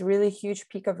see this really huge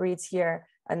peak of reads here,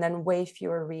 and then way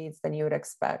fewer reads than you would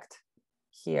expect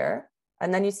here.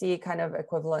 And then you see kind of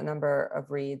equivalent number of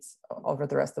reads over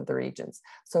the rest of the regions.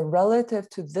 So relative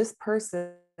to this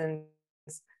person's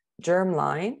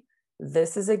germline,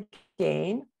 this is a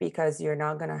gain because you're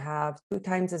now going to have 2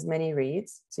 times as many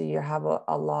reads. So you have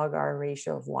a log R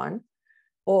ratio of 1,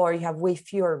 or you have way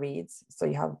fewer reads. So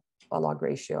you have a log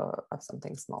ratio of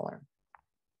something smaller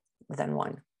than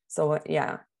 1. So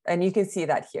yeah, and you can see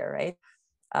that here, right?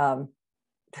 I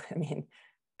mean,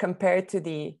 compared to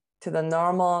the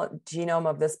normal genome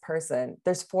of this person,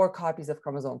 there's 4 copies of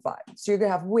chromosome 5. So you're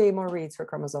gonna have way more reads for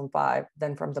chromosome 5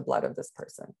 than from the blood of this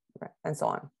person, right? And so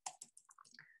on.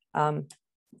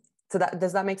 So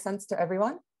does that make sense to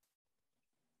everyone?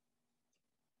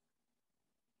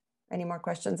 Any more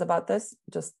questions about this?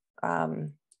 Just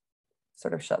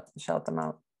sort of shout them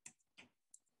out.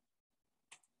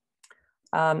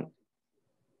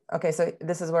 Okay, so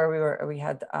this is where we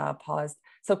had paused.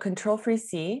 So control-free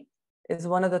C is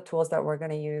one of the tools that we're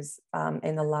going to use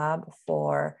in the lab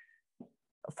for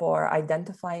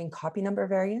identifying copy number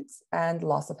variants and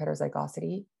loss of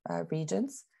heterozygosity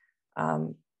regions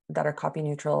that are copy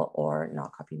neutral or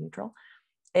not copy neutral.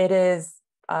 It is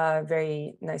a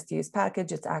very nice to use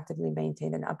package. It's actively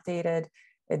maintained and updated.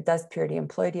 It does purity and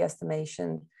ploidy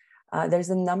estimation. There's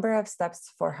a number of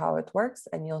steps for how it works,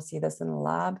 and you'll see this in the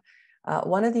lab.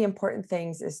 One of the important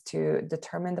things is to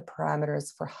determine the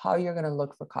parameters for how you're going to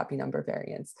look for copy number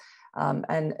variants.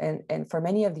 And for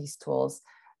many of these tools,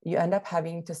 you end up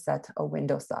having to set a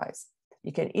window size.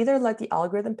 You can either let the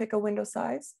algorithm pick a window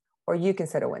size, or you can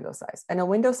set a window size. And a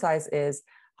window size is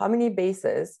how many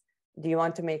bases do you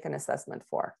want to make an assessment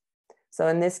for? So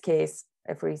in this case,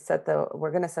 if we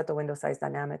we're going to set the window size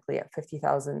dynamically at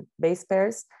 50,000 base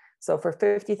pairs. So for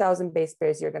 50,000 base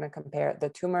pairs, you're going to compare the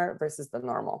tumor versus the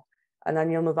normal. And then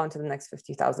you'll move on to the next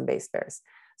 50,000 base pairs.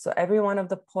 So every one of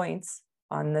the points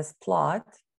on this plot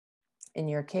in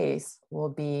your case, will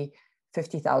be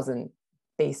 50,000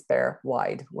 base pair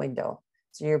wide window.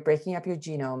 So you're breaking up your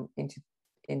genome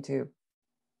into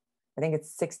I think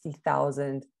it's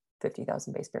 60,000,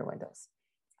 50,000 base pair windows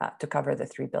to cover the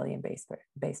 3 billion base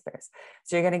pairs.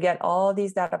 So you're going to get all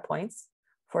these data points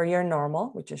for your normal,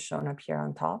 which is shown up here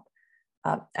on top,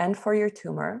 and for your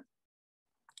tumor.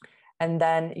 And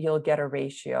then you'll get a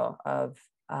ratio of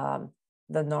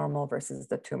the normal versus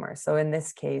the tumor. So in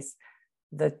this case,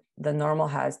 the normal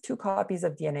has 2 copies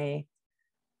of DNA.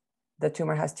 The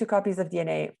tumor has 2 copies of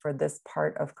DNA for this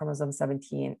part of chromosome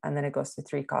 17, and then it goes to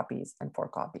 3 copies and 4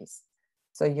 copies.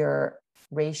 So your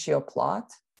ratio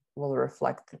plot will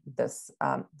reflect this,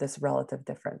 this relative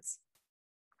difference.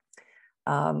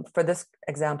 For this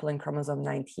example in chromosome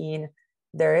 19,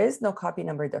 there is no copy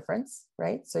number difference,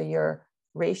 right? So your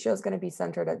ratio is going to be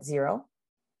centered at 0.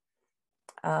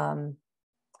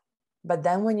 But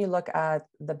then when you look at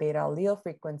the beta allele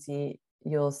frequency,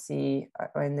 you'll see,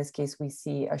 or in this case, we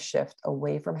see a shift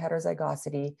away from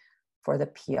heterozygosity for the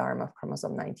P arm of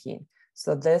chromosome 19.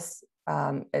 So this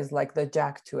is like the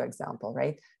JAK2 example,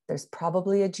 right? There's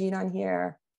probably a gene on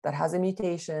here that has a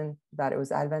mutation that it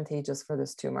was advantageous for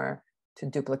this tumor to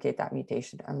duplicate that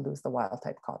mutation and lose the wild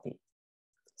type copy.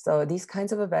 So these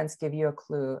kinds of events give you a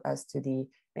clue as to the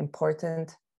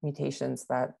important mutations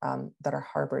that, that are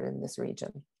harbored in this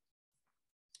region.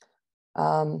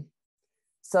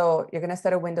 So you're going to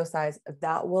set a window size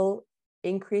that will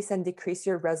increase and decrease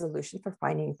your resolution for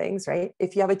finding things, right?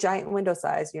 If you have a giant window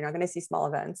size, you're not going to see small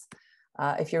events.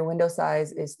 If your window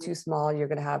size is too small, you're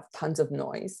going to have tons of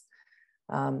noise.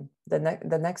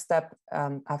 The next step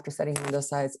after setting window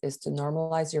size is to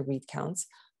normalize your read counts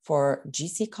for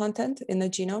GC content in the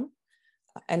genome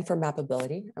and for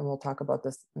mappability. And we'll talk about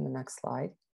this in the next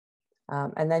slide.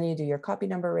 And then you do your copy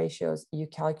number ratios. You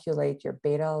calculate your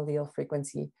beta allele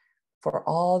frequency for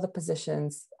all the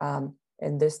positions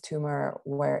in this tumor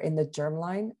where in the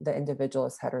germline, the individual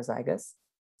is heterozygous.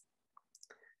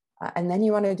 And then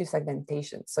you want to do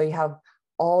segmentation. So you have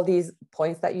all these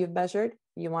points that you've measured.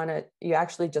 You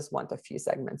actually just want a few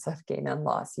segments of gain and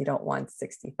loss. You don't want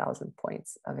 60,000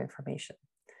 points of information.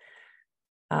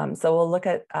 So we'll look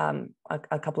at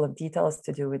a couple of details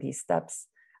to do with these steps.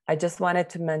 I just wanted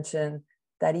to mention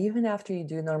that even after you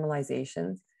do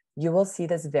normalizations, you will see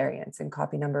this variance in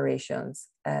copy number ratios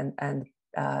and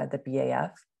the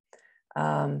BAF.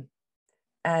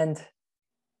 And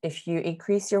if you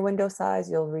increase your window size,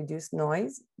 you'll reduce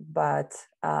noise,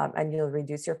 and you'll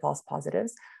reduce your false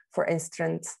positives. For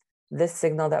instance, this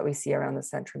signal that we see around the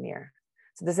centromere.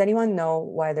 So does anyone know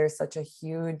why there's such a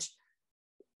huge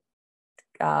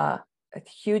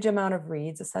amount of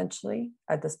reads essentially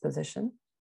at this position?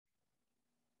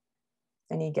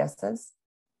 Any guesses?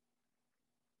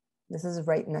 This is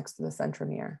right next to the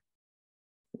centromere.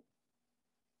 Do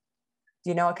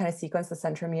you know what kind of sequence the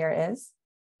centromere is?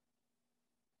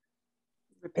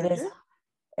 Repetitive?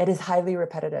 It is highly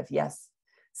repetitive, yes.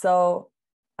 So,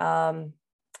 so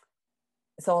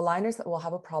aligners will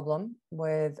have a problem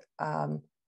with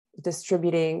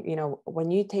distributing,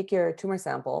 when you take your tumor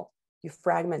sample, you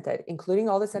fragment it, including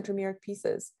all the centromeric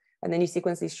pieces, and then you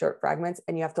sequence these short fragments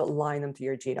and you have to align them to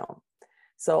your genome.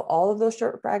 So all of those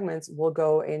short fragments will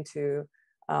go into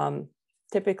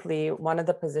typically one of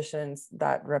the positions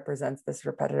that represents this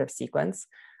repetitive sequence.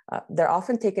 They're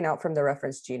often taken out from the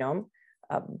reference genome,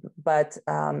 but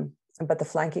the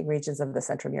flanking regions of the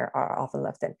centromere are often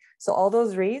left in. So all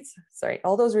those reads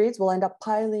will end up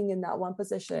piling in that one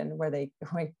position where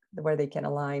they can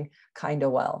align kind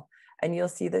of well. And you'll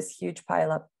see this huge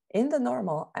pileup in the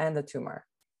normal and the tumor.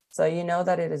 So you know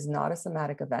that it is not a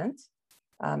somatic event.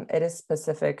 It is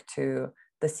specific to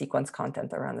the sequence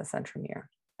content around the centromere.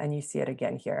 And you see it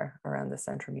again here around the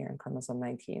centromere in chromosome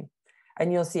 19.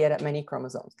 And you'll see it at many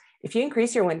chromosomes. If you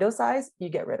increase your window size, you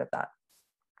get rid of that.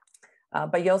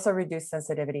 But you also reduce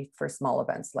sensitivity for small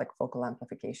events like focal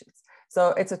amplifications.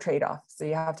 So it's a trade-off. So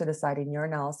you have to decide in your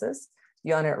analysis,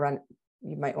 you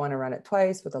might want to run it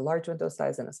twice with a large window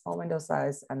size and a small window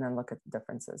size, and then look at the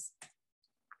differences.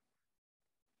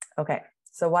 Okay,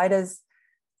 so why does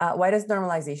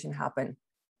normalization happen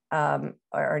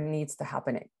or needs to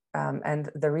happen?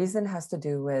 And the reason has to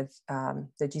do with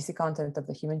the GC content of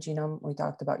the human genome we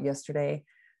talked about yesterday.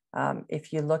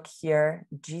 If you look here,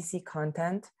 GC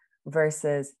content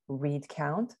versus read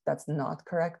count, that's not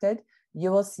corrected,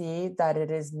 you will see that it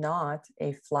is not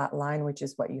a flat line, which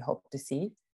is what you hope to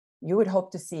see. You would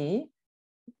hope to see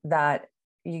that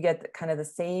you get kind of the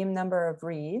same number of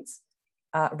reads,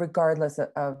 regardless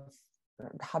of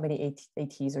how many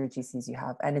ATs or GCs you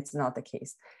have, and it's not the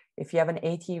case. if you have an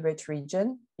AT-rich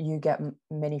region, you get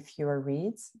many fewer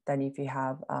reads than if you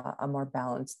have a more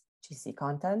balanced GC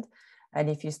content. And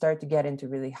if you start to get into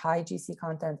really high GC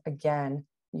content, again,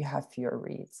 you have fewer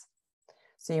reads.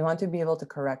 So you want to be able to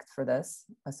correct for this.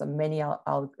 So many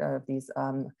of these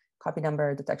copy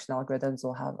number detection algorithms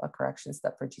will have a correction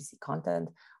step for GC content,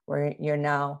 where you're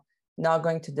now not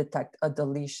going to detect a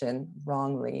deletion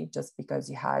wrongly just because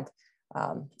you had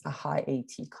a high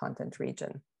AT content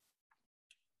region.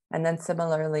 And then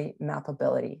similarly,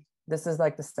 mappability. This is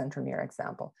like the centromere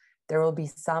example. There will be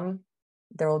some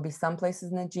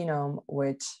places in the genome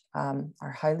which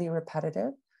are highly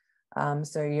repetitive.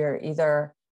 So you're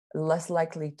either less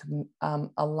likely to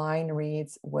align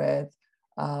reads with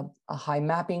a high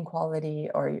mapping quality,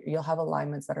 or you'll have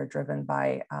alignments that are driven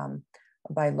by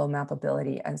low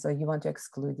mappability. And so you want to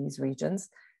exclude these regions.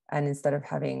 And instead of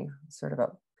having sort of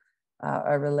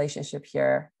a relationship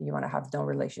here, you want to have no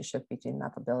relationship between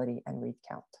mappability and read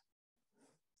count.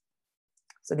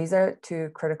 So these are two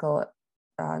critical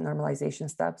normalization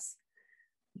steps.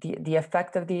 The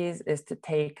effect of these is to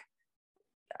take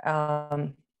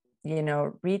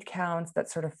read counts that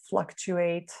sort of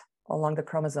fluctuate along the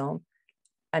chromosome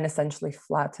and essentially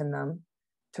flatten them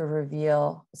to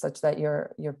reveal such that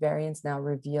your variance now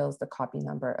reveals the copy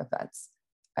number events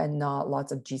and not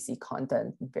lots of GC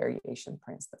content variation,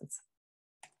 for instance.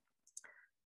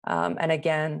 And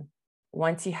again,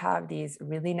 once you have these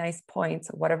really nice points,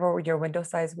 whatever your window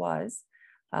size was,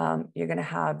 you're going to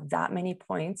have that many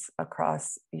points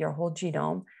across your whole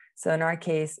genome. So in our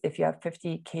case, if you have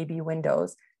 50 KB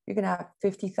windows, you're going to have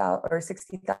 50,000 or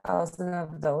 60,000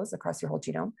 of those across your whole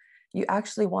genome. You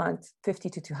actually want 50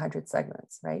 to 200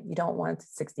 segments, right? You don't want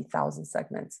 60,000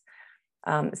 segments.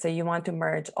 So you want to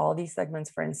merge all these segments,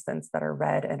 for instance, that are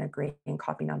red and a green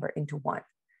copy number into one.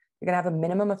 You're going to have a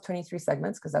minimum of 23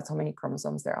 segments because that's how many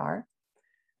chromosomes there are.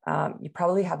 You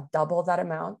probably have double that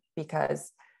amount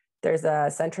because there's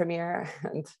a centromere,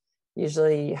 and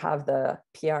usually you have the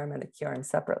P arm and the Q arm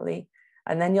separately.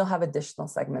 And then you'll have additional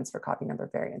segments for copy number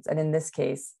variants. And in this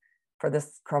case, for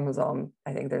this chromosome,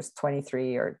 I think there's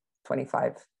 23 or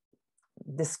 25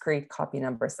 discrete copy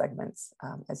number segments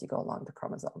as you go along the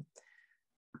chromosome.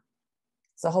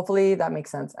 So hopefully that makes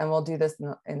sense. And we'll do this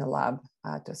in the lab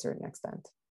to a certain extent.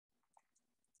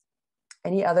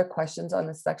 Any other questions on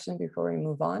this section before we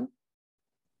move on?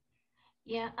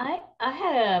 Yeah, I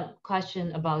had a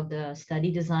question about the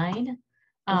study design.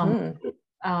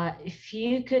 If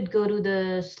you could go to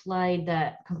the slide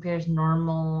that compares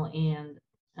normal and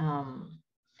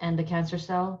the cancer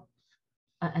cell,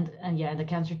 and yeah, the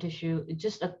cancer tissue,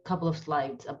 just a couple of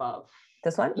slides above.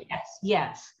 This one? Yes,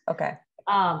 yes. Okay.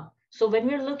 So when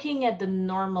we're looking at the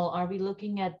normal, are we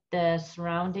looking at the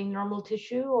surrounding normal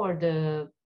tissue or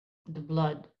the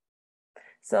blood?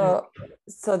 So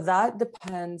that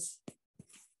depends.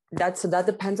 That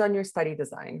depends on your study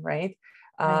design, right?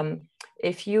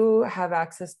 If you have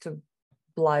access to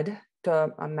blood,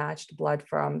 to a matched blood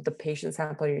from the patient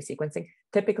sample you're sequencing,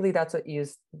 typically that's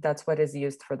what is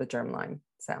used for the germline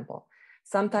sample.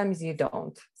 Sometimes you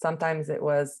don't. Sometimes it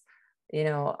was,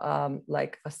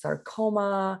 like a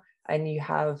sarcoma, and you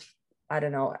have, I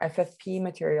don't know, FFP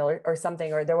material or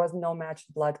something, or there was no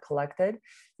matched blood collected.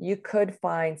 You could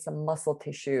find some muscle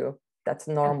tissue that's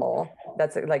normal,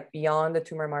 that's like beyond the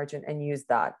tumor margin, and use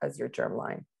that as your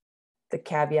germline. The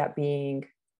caveat being,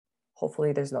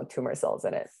 hopefully there's no tumor cells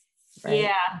in it. Right?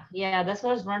 Yeah, that's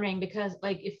what I was wondering, because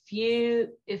like if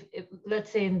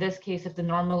let's say in this case, if the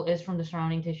normal is from the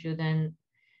surrounding tissue, then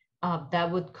that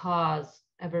would cause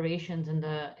aberrations in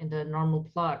the normal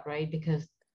plot, right? Because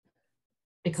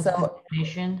of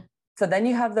contamination. So then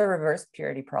you have the reverse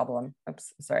purity problem.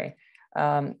 Oops, sorry.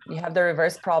 You have the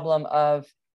reverse problem of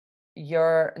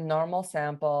your normal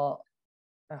sample.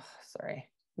 Oh, sorry,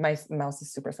 my mouse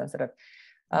is super sensitive.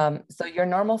 So your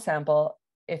normal sample,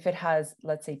 if it has,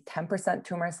 let's say, 10%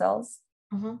 tumor cells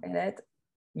in it,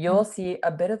 you'll see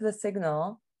a bit of the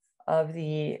signal of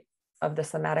the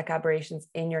somatic aberrations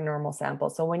in your normal sample.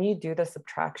 So when you do the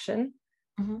subtraction,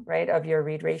 right, of your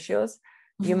read ratios,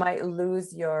 you might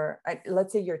lose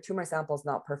let's say your tumor sample is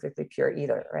not perfectly pure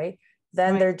either, right?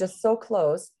 Then they're just so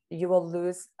close, you will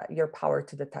lose your power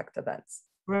to detect events.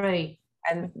 Right.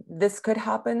 And this could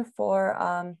happen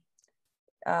for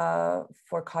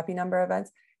copy number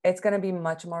events. It's going to be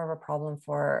much more of a problem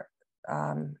for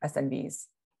SNVs,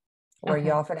 where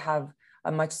you often have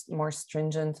a much more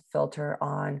stringent filter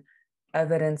on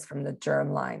evidence from the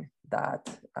germline that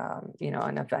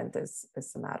an event is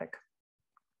somatic.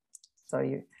 So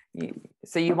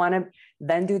you want to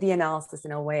then do the analysis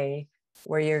in a way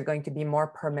where you're going to be more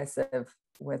permissive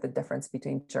with the difference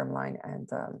between germline and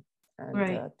and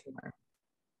Right. tumor.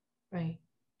 Right.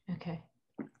 Okay.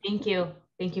 Thank you.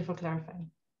 Thank you for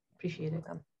clarifying. Appreciate it.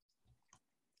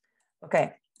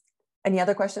 Okay. Any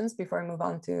other questions before I move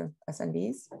on to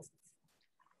SNVs?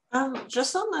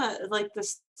 Just on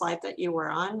the slide that you were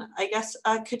on, I guess,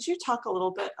 could you talk a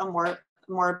little bit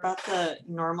more about the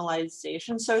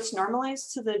normalization? So it's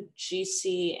normalized to the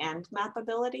GC and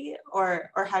mapability,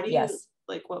 or how do you, Yes.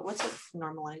 like, what's it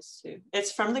normalized to?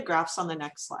 It's from the graphs on the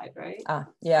next slide, right?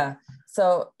 Yeah.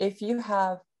 So if you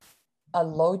have a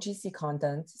low GC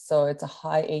content, so it's a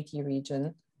high AT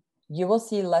region, you will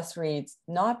see less reads,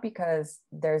 not because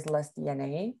there's less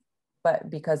DNA, but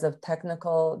because of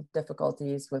technical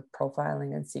difficulties with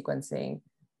profiling and sequencing,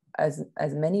 as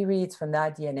many reads from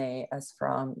that DNA as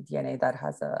from DNA that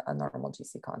has a normal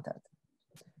GC content.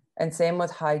 And same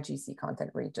with high GC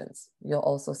content regions. You'll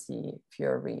also see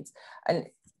fewer reads. And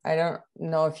I don't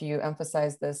know if you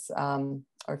emphasized this or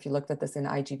if you looked at this in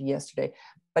IGV yesterday,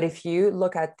 but if you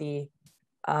look at the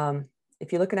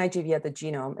if you look in IGV at the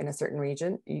genome in a certain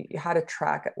region, you had a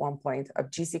track at one point of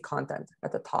GC content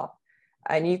at the top.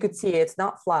 And you could see it's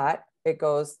not flat, it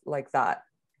goes like that.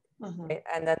 Right?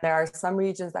 And then there are some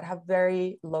regions that have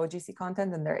very low GC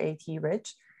content and they're AT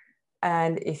rich.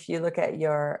 And if you look at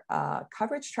your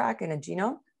coverage track in a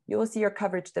genome, you will see your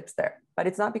coverage dips there, but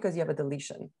it's not because you have a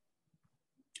deletion.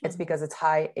 It's because it's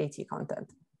high AT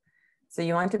content. So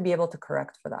you want to be able to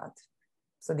correct for that.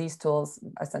 So these tools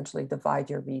essentially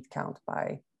divide your read count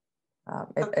by,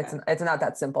 it's not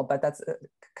that simple, but that's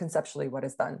conceptually what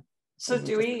is done. So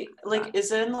do we, like,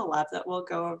 is it in the lab that we'll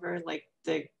go over like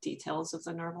the details of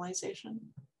the normalization?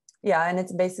 Yeah, and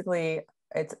it's basically,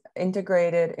 it's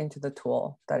integrated into the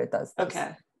tool that it does this.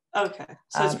 Okay. Okay.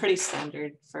 So it's pretty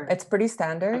standard for. It's pretty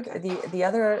standard. Okay. The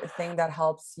other thing that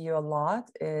helps you a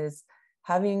lot is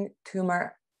having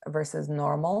tumor versus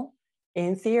normal.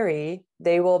 In theory,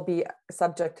 they will be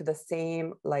subject to the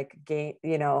same like gain,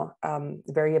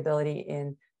 variability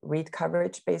in read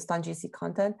coverage based on GC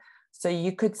content. So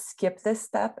you could skip this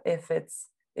step if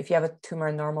you have a tumor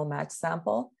normal match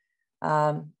sample.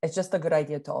 It's just a good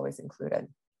idea to always include it.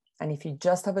 And if you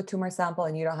just have a tumor sample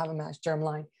and you don't have a matched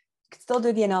germline, you can still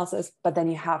do the analysis, but then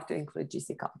you have to include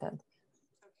GC content.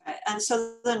 Okay. And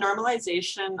so the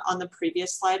normalization on the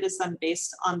previous slide is then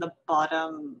based on the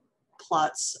bottom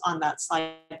plots on that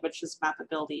slide, which is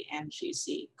mapability and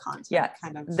GC content. Yeah,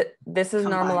 kind of. This is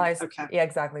combined. normalized. Okay. Yeah,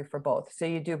 exactly, for both. So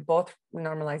you do both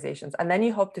normalizations, and then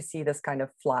you hope to see this kind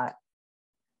of flat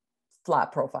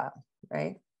profile,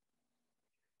 right?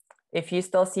 If you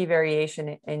still see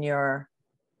variation in your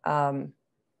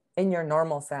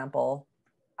normal sample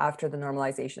after the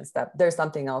normalization step, there's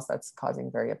something else that's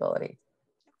causing variability.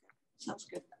 Sounds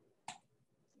good.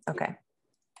 Okay,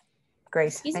 great.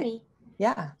 Excuse me.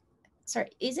 Yeah.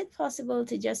 Sorry, is it possible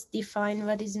to just define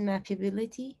what is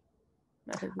mapability?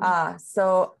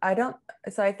 So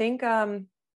I think I'm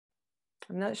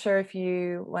not sure if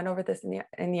you went over this in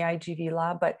the IGV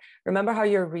lab, but remember how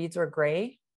your reads were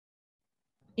gray?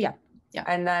 Yeah. Yeah.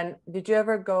 And then did you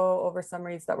ever go over some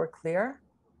reads that were clear?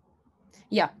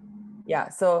 Yeah. Yeah.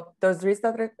 So those reads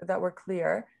that were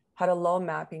clear had a low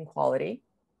mapping quality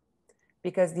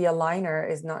because the aligner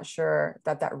is not sure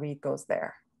that read goes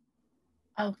there.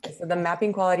 Okay. So the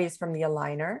mapping quality is from the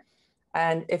aligner.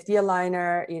 And if the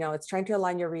aligner, it's trying to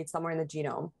align your read somewhere in the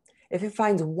genome, if it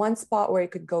finds one spot where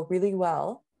it could go really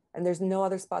well, and there's no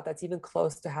other spot that's even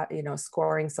close to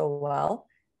scoring so well,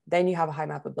 then you have a high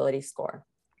mappability score.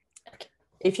 Okay.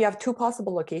 If you have two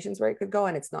possible locations where it could go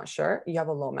and it's not sure, you have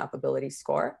a low mappability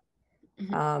score.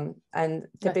 Mm-hmm. And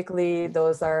typically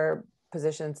those are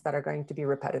positions that are going to be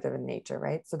repetitive in nature,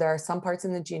 right? So there are some parts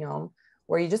in the genome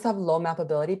where you just have low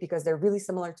mappability because they're really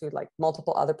similar to like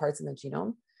multiple other parts in the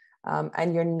genome.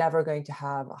 And you're never going to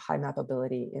have high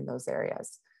mappability in those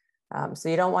areas. So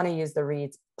you don't want to use the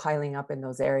reads piling up in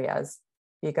those areas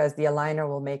because the aligner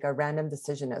will make a random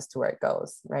decision as to where it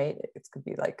goes, right? It could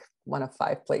be like one of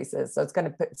 5 places. So it's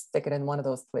going to stick it in one of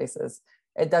those places.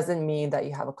 It doesn't mean that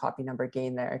you have a copy number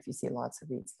gain there if you see lots of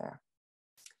reads there.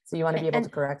 So you want to be able to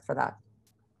correct for that.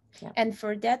 Yeah. And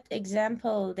for that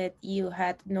example that you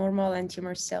had normal and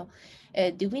tumor cell,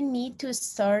 do we need to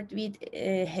start with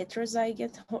a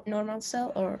heterozygote normal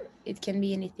cell, or it can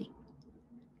be anything?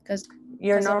 Because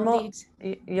your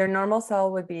normal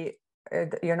cell would be,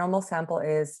 your normal sample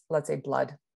is, let's say,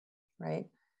 blood, right?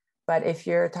 But if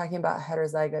you're talking about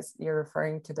heterozygotes, you're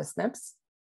referring to the SNPs.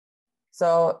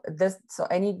 So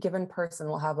any given person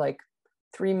will have like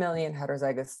 3 million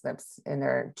heterozygous SNPs in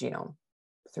their genome.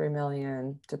 3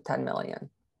 million to 10 million.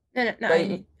 No.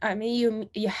 I mean,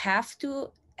 you have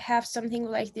to have something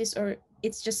like this, or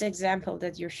it's just an example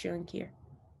that you're showing here?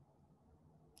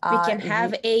 We can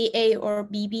have AA or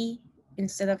BB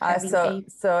instead of having A.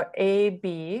 So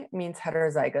AB means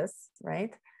heterozygous,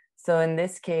 right? So in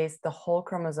this case, the whole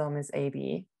chromosome is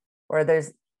AB, or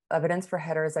there's evidence for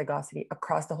heterozygosity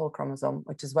across the whole chromosome,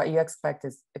 which is what you expect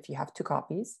is if you have 2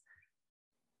 copies,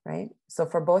 right? So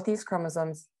for both these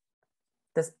chromosomes,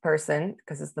 this person,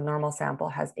 because it's the normal sample,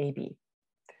 has AB.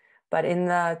 But in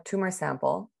the tumor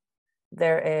sample,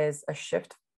 there is a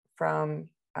shift from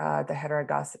the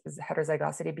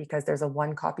heterozygosity because there's a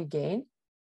 1 copy gain,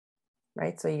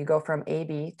 right? So you go from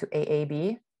AB to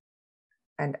AAB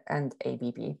and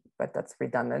ABB, but that's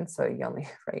redundant. So you only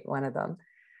write one of them.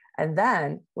 And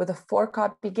then with a 4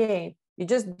 copy gain, you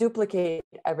just duplicate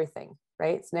everything,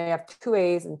 right? So now you have 2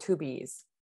 A's and 2 B's.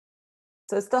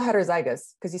 So it's still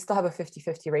heterozygous because you still have a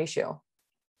 50-50 ratio.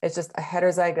 It's just a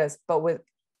heterozygous, but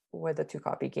with a 2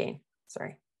 copy gain,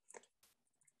 sorry.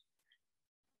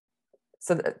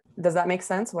 So does that make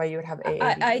sense why you would have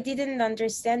AAB? I didn't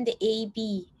understand the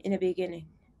AB in the beginning.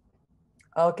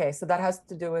 Okay, so that has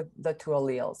to do with the 2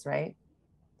 alleles, right?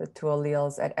 The 2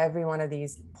 alleles at every one of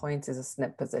these points is a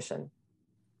SNP position.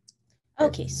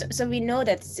 Okay, so we know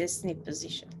that it's a SNP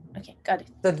position. Okay, got it.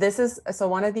 So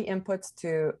one of the inputs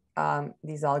to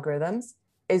these algorithms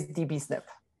is dbSNP.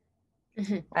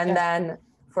 And then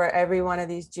for every one of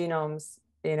these genomes,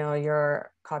 you know,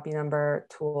 your copy number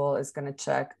tool is going to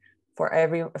check for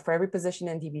every position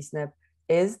in dbSNP,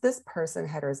 is this person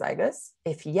heterozygous?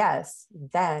 If yes,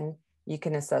 then you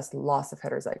can assess loss of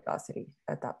heterozygosity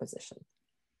at that position.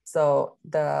 So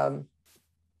the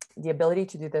ability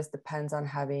to do this depends on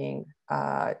having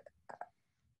SNPs.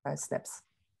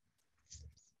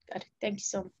 Got it. Thank you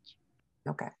so much.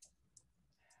 Okay.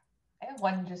 I have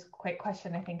one just quick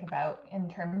question I think about in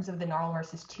terms of the normal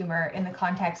versus tumor in the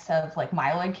context of like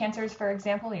myeloid cancers, for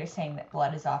example. You're saying that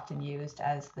blood is often used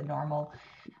as the normal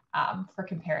for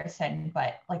comparison,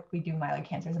 but like we do myeloid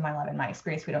cancers in my lab, in my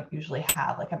experience, we don't usually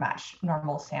have like a matched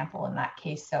normal sample in that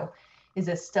case. So is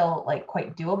this still like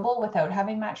quite doable without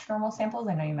having matched normal samples?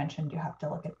 I know you mentioned you have to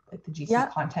look at like, the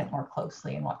GC content more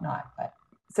closely and whatnot, but.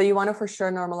 So you want to for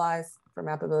sure normalize for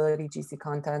mappability GC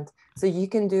content. So you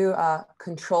can do a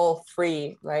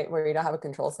control-free, right, where you don't have a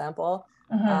control sample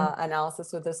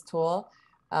analysis with this tool.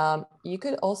 You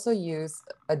could also use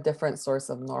a different source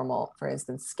of normal, for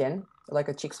instance, skin, like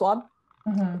a cheek swab.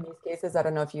 In these cases, I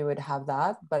don't know if you would have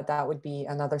that, but that would be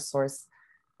another source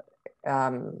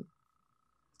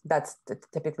that's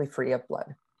typically free of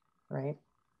blood, right?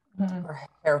 Or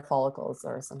hair follicles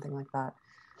or something like that.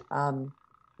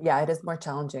 Yeah, it is more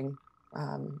challenging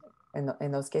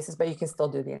in those cases, but you can still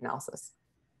do the analysis.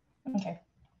 Okay.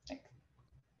 Thanks.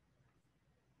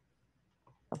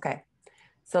 Okay,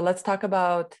 so let's talk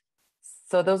about,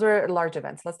 so those are large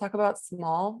events. Let's talk about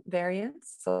small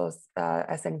variants, so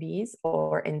SNVs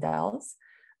or indels,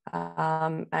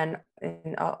 and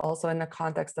also in the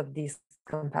context of these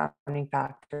compounding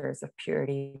factors of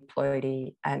purity,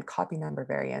 ploidy, and copy number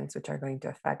variants, which are going to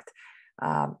affect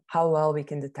how well we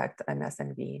can detect an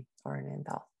SNV or an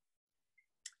indel.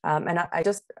 And I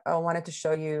just wanted to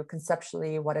show you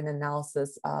conceptually what an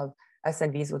analysis of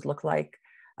SNVs would look like.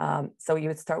 So you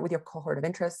would start with your cohort of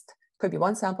interest. It could be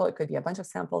 1 sample, it could be a bunch of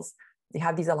samples. You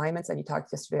have these alignments, and you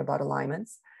talked yesterday about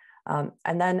alignments.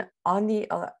 And then on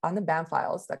the BAM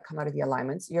files that come out of the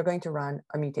alignments, you're going to run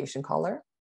a mutation caller.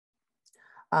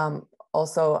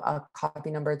 Also a copy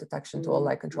number detection tool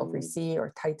like Control3C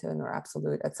or Titan or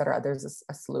Absolute, et cetera. There's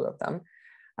a slew of them.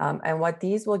 And what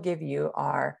these will give you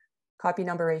are copy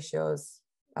number ratios,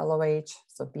 LOH,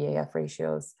 so BAF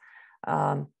ratios,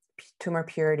 tumor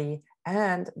purity,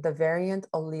 and the variant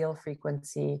allele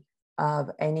frequency of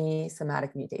any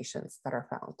somatic mutations that are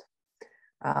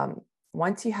found.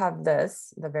 Once you have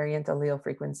this, the variant allele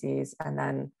frequencies, and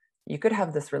then you could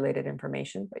have this related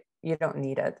information, but you don't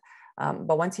need it.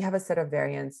 But once you have a set of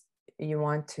variants, you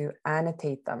want to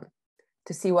annotate them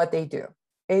to see what they do.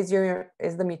 Is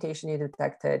the mutation you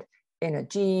detected in a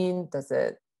gene?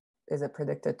 Is it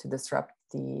predicted to disrupt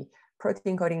the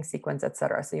protein coding sequence, et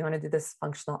cetera? So you want to do this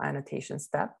functional annotation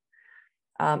step.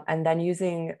 And then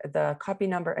using the copy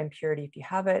number and purity, if you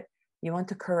have it, you want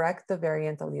to correct the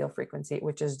variant allele frequency,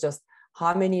 which is just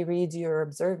how many reads you're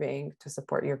observing to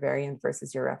support your variant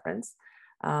versus your reference,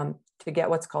 to get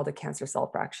what's called a cancer cell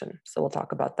fraction. So we'll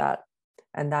talk about that.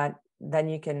 And then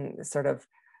you can sort of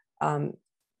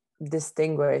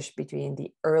distinguish between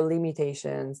the early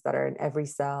mutations that are in every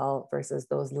cell versus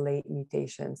those late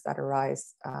mutations that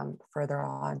arise further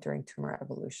on during tumor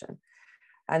evolution.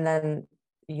 And then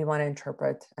you want to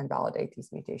interpret and validate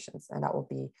these mutations. And that will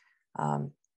be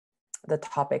the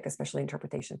topic, especially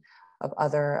interpretation of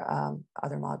other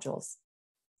modules.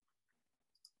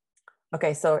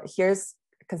 Okay, so here's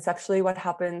conceptually what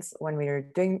happens when we are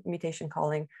doing mutation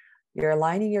calling. You're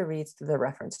aligning your reads to the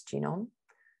reference genome,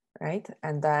 right?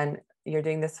 And then you're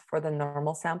doing this for the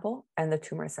normal sample and the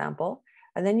tumor sample.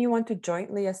 And then you want to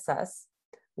jointly assess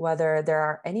whether there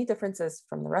are any differences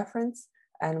from the reference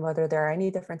and whether there are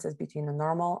any differences between the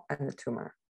normal and the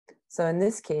tumor. So in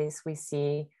this case, we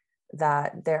see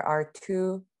that there are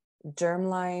two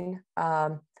germline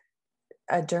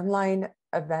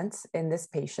events in this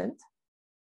patient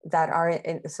that are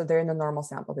in, so they're in the normal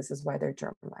sample. This is why they're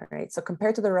germline, right? So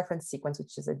compared to the reference sequence,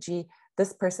 which is a G,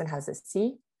 this person has a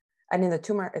C, and in the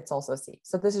tumor, it's also a C.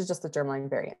 So this is just the germline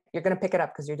variant. You're going to pick it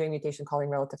up because you're doing mutation calling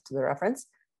relative to the reference,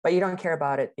 but you don't care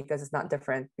about it because it's not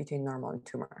different between normal and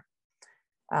tumor.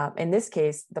 In this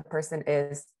case, the person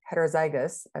is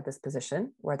heterozygous at this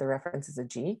position where the reference is a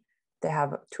G. They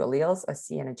have two alleles, a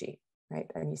C and a G, right?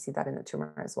 And you see that in the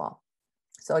tumor as well.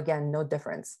 So again, no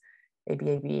difference,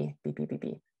 ABAB,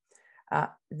 BBBB.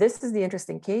 This is the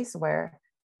interesting case where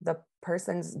the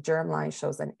person's germline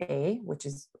shows an A, which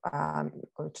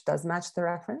does match the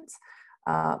reference,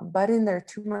 but in their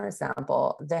tumor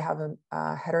sample, they have a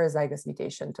heterozygous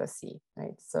mutation to a C,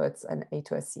 right? So it's an A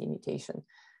to a C mutation.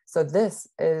 So this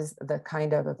is the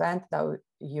kind of event that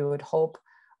you would hope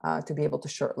to be able to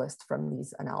shortlist from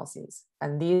these analyses.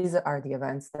 And these are the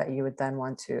events that you would then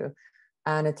want to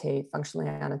annotate, functionally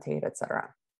annotate, et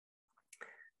cetera.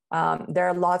 There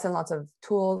are lots and lots of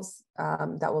tools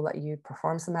that will let you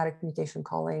perform somatic mutation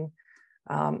calling.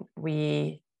 I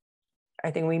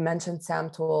think we mentioned SAM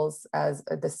tools as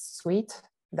the suite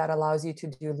that allows you to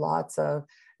do lots of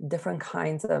different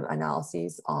kinds of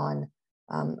analyses on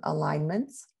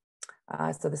alignments.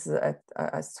 So this is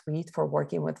a suite for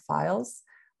working with files.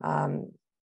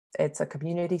 It's a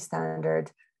community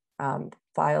standard.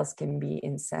 Files can be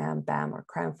in SAM, BAM, or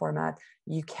CRAM format.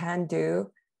 You can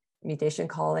do mutation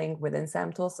calling within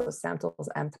SAM tools. So SAM tools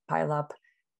and pileup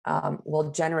will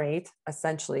generate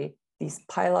essentially these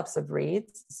pileups of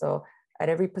reads. So at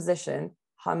every position,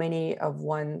 how many of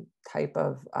one type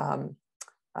of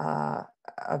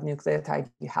nucleotide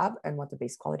you have and what the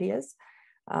base quality is.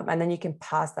 And then you can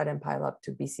pass that in pileup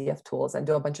to BCF tools and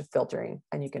do a bunch of filtering,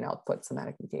 and you can output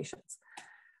somatic mutations.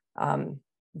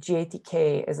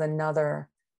 GATK is another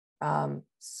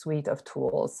suite of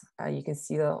tools. You can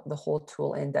see the whole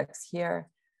tool index here,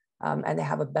 and they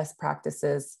have a best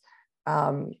practices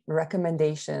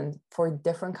recommendation for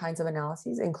different kinds of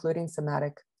analyses, including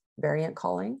somatic variant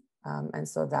calling. And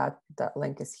so that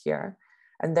link is here.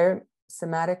 And their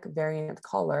somatic variant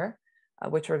caller,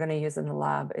 which we're going to use in the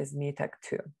lab, is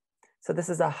MUTEC2. So this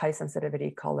is a high sensitivity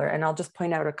caller. And I'll just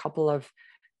point out a couple of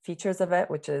features of it,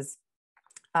 which is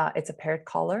it's a paired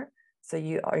caller. So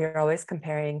you're always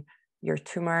comparing your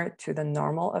tumor to the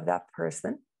normal of that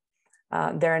person.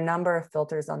 There are a number of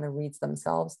filters on the reads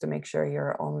themselves to make sure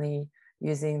you're only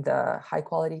using the high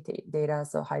quality data,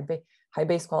 so high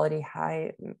base quality,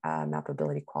 high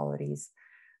mappability qualities.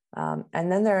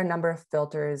 And then there are a number of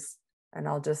filters, and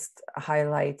I'll just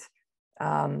highlight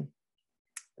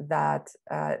that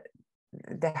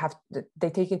they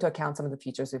take into account some of the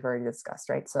features we've already discussed,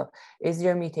 right? So is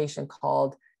your mutation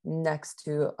called next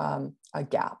to a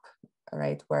gap,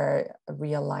 right, where a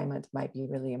realignment might be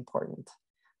really important?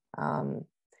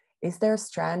 Is there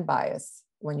strand bias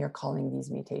when you're calling these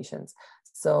mutations?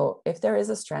 So if there is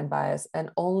a strand bias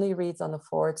and only reads on the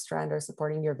forward strand are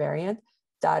supporting your variant,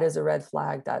 that is a red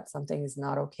flag that something is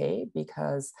not okay,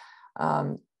 because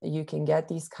you can get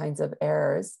these kinds of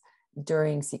errors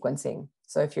during sequencing.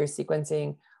 So if you're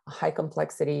sequencing a high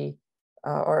complexity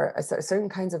or certain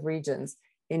kinds of regions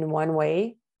in one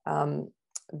way,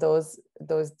 those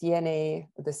DNA,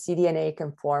 the cDNA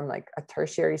can form like a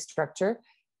tertiary structure.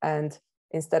 And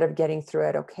instead of getting through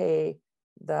it, okay,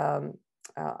 on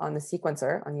the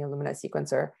sequencer, on the Illumina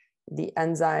sequencer, the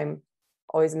enzyme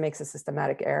always makes a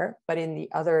systematic error, but in the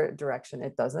other direction,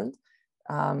 it doesn't.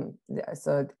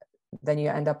 So then you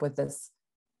end up with this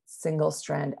single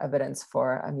strand evidence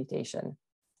for a mutation.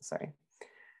 Sorry.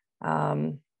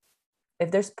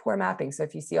 If there's poor mapping, so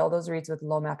if you see all those reads with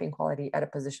low mapping quality at a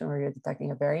position where you're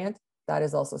detecting a variant, that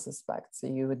is also suspect. So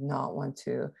you would not want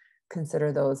to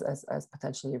consider those as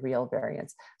potentially real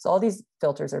variants. So all these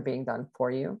filters are being done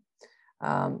for you.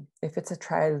 If it's a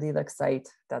triallelic site,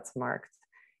 that's marked.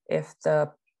 If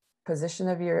the position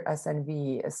of your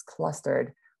SNV is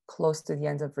clustered close to the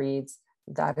end of reads,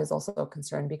 that is also a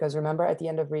concern, because remember, at the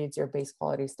end of reads, your base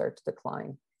quality starts to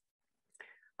decline.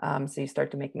 So you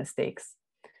start to make mistakes.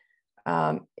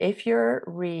 If your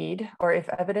read, or if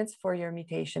evidence for your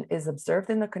mutation is observed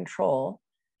in the control,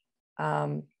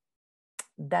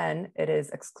 then it is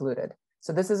excluded.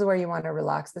 So this is where you want to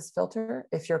relax this filter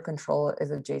if your control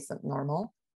is adjacent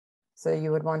normal. So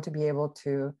you would want to be able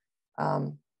to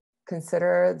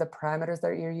consider the parameters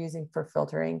that you're using for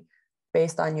filtering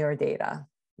based on your data,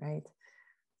 right?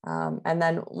 And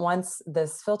then once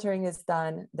this filtering is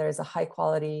done, there's a high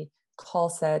quality call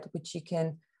set, which you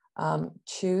can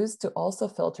choose to also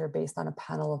filter based on a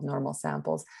panel of normal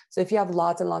samples. So if you have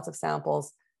lots and lots of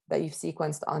samples that you've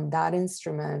sequenced on that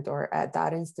instrument or at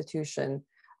that institution,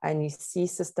 and you see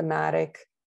systematic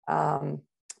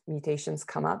mutations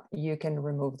come up, you can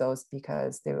remove those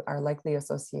because they are likely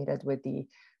associated with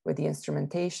the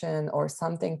instrumentation or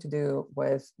something to do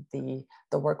with the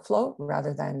workflow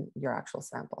rather than your actual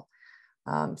sample.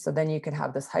 So then you can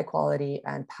have this high quality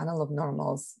and panel of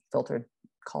normals filtered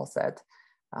call set,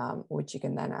 which you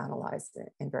can then analyze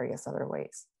in various other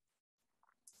ways.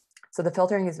 So the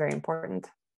filtering is very important.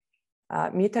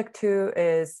 MUTEC2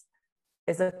 is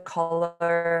a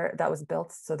caller that was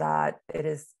built so that it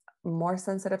is more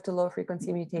sensitive to low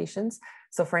frequency mutations.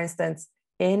 So for instance,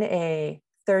 in a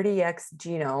 30x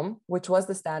genome, which was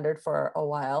the standard for a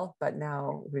while, but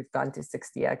now we've gone to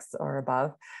 60x or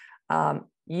above,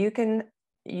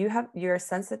 you're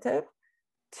sensitive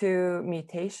to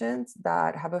mutations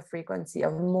that have a frequency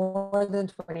of more than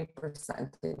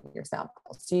 20% in your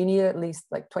sample. So you need at least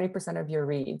like 20% of your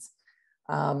reads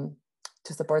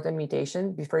to support the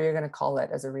mutation before you're going to call it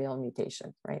as a real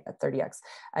mutation, right, at 30x.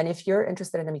 And if you're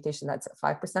interested in a mutation that's at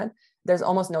 5%, there's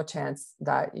almost no chance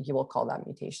that you will call that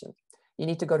mutation. You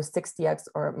need to go to 60x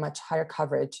or much higher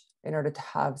coverage in order to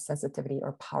have sensitivity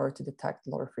or power to detect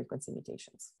lower frequency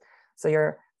mutations.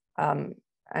 So and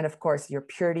of course, your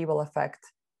purity will affect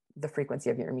the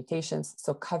frequency of your mutations.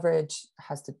 So coverage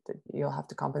you'll have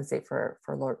to compensate for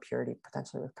lower purity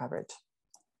potentially with coverage.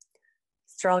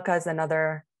 Strelka is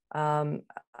another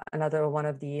one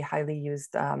of the highly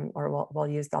used or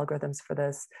well-used algorithms for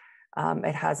this.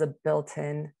 It has a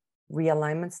built-in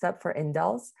realignment step for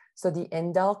indels. So the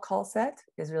indel call set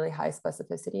is really high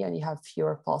specificity and you have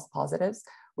fewer false positives,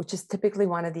 which is typically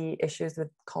one of the issues with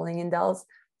calling indels.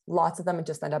 Lots of them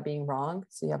just end up being wrong.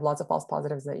 So you have lots of false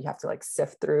positives that you have to like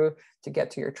sift through to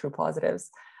get to your true positives.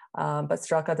 But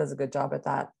Strelka does a good job at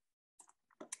that.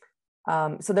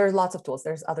 So there's lots of tools.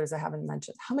 There's others I haven't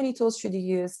mentioned. How many tools should you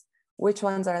use? Which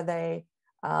ones are they?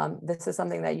 This is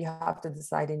something that you have to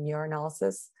decide in your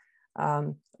analysis.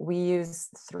 We use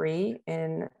 3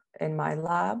 in my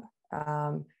lab.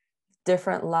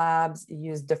 Different labs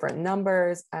use different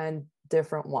numbers and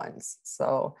different ones.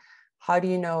 So how do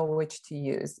you know which to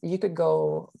use? You could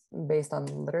go based on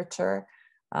literature.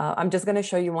 I'm just going to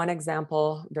show you one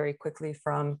example very quickly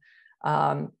from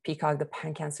PCOG, the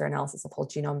pan-cancer analysis of whole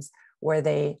genomes, where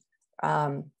they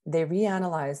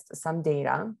reanalyzed some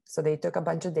data. So they took a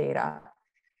bunch of data,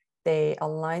 they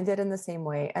aligned it in the same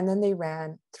way, and then they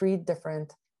ran 3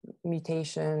 different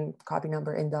mutation, copy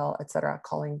number, indel, et cetera,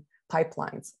 calling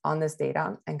pipelines on this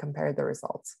data and compared the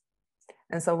results.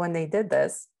 And so when they did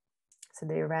this, so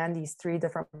they ran these 3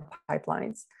 different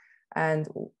pipelines, and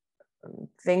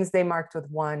things they marked with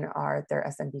 1 are their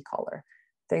SNV caller.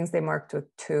 Things they marked with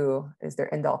 2 is their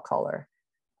indel caller.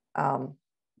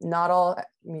 Not all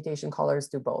mutation callers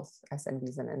do both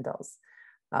SNVs and indels.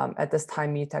 At this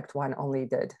time, MUTEC1 only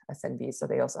did SNVs, so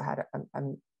they also had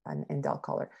an indel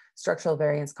caller. Structural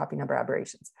variants, copy number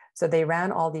aberrations. So they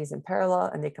ran all these in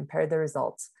parallel and they compared the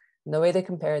results. And the way they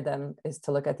compared them is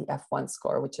to look at the F1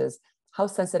 score, which is how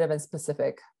sensitive and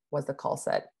specific was the call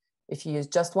set if you use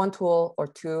just 1 tool or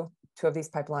two of these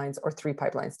pipelines or 3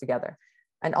 pipelines together.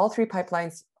 And all 3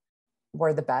 pipelines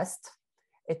were the best.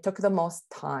 It took the most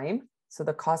time. So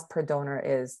the cost per donor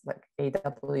is like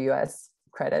AWS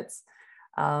credits.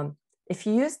 If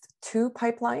you used 2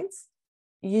 pipelines,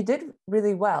 you did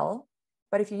really well.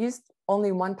 But if you used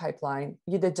only 1 pipeline,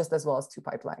 you did just as well as 2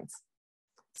 pipelines.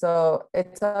 So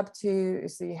it's up to,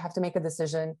 so you have to make a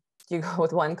decision. Do you go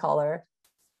with 1 caller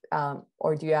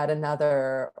or do you add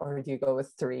another, or do you go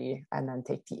with 3 and then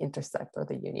take the intercept or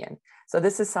the union? So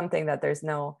this is something that there's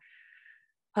no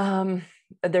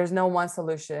one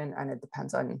solution, and it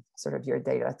depends on sort of your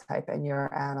data type and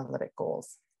your analytic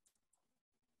goals.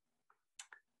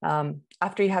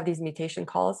 After you have these mutation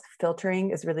calls,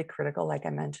 filtering is really critical, like I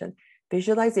mentioned.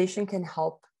 Visualization can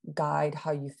help guide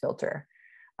how you filter.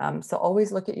 So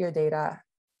always look at your data,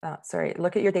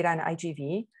 look at your data in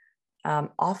IGV.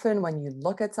 Often when you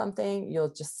look at something,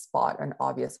 you'll just spot an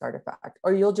obvious artifact,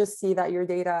 or you'll just see that your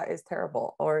data is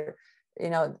terrible, or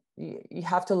you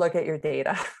have to look at your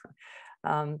data.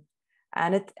 And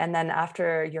then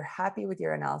after you're happy with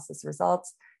your analysis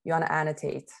results, you want to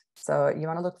annotate. So you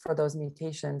want to look for those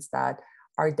mutations that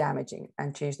are damaging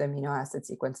and change the amino acid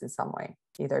sequence in some way,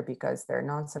 either because they're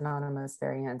non-synonymous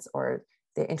variants, or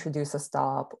they introduce a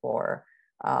stop, or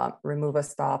remove a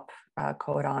stop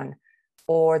codon,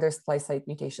 or there's splice site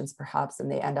mutations perhaps, and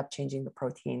they end up changing the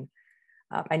protein.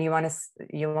 And you want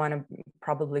to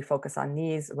probably focus on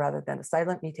these rather than the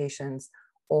silent mutations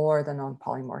or the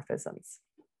non-polymorphisms.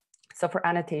 So for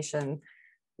annotation,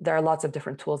 there are lots of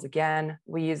different tools. Again,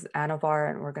 we use ANNOVAR,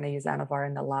 and we're going to use ANNOVAR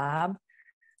in the lab.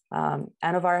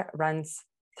 ANNOVAR runs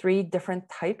 3 different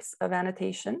types of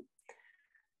annotation.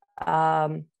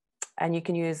 And you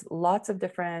can use lots of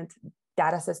different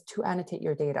data sets to annotate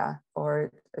your data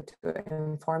or to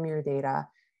inform your data.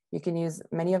 You can use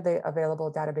many of the available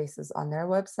databases on their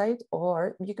website,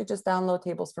 or you could just download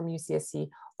tables from UCSC,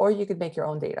 or you could make your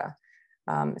own data.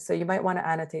 So you might want to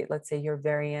annotate, let's say, your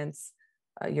variants,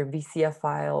 your VCF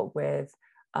file with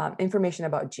information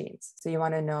about genes. So you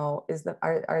want to know,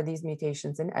 are these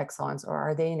mutations in exons, or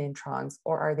are they in introns,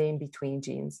 or are they in between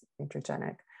genes,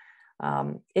 intergenic?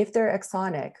 If they're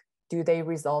exonic, do they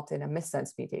result in a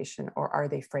missense mutation, or are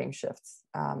they frame shifts,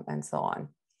 and so on?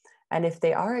 And if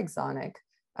they are exonic,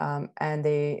 and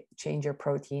they change your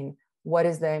protein, what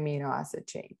is the amino acid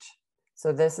change?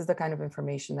 So this is the kind of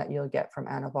information that you'll get from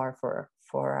ANNOVAR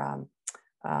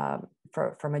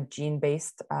from a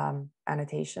gene-based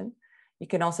annotation. You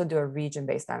can also do a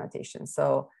region-based annotation.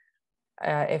 So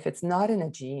if it's not in a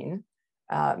gene,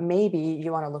 maybe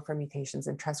you want to look for mutations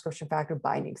in transcription factor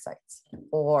binding sites,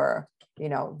 or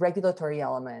regulatory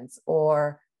elements,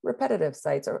 or repetitive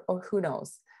sites, or who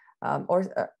knows,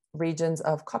 or regions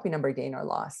of copy number gain or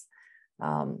loss.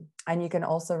 And you can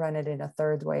also run it in a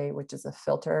third way, which is a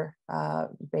filter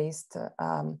based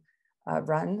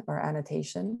run or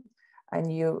annotation.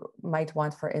 And you might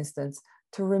want, for instance,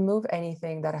 to remove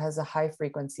anything that has a high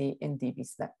frequency in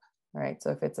dbSNP, right?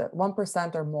 So if it's at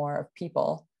 1% or more of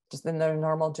people, just in their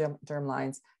normal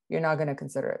germlines, you're not going to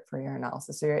consider it for your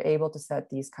analysis. So you're able to set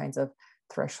these kinds of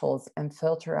thresholds and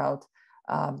filter out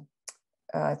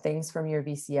things from your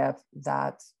VCF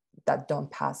that don't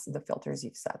pass the filters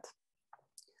you've set.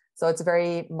 So it's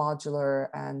very modular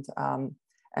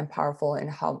and powerful in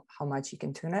how much you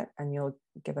can tune it, and you'll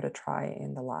give it a try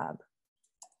in the lab.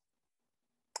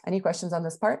 Any questions on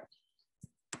this part?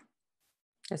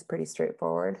 It's pretty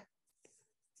straightforward.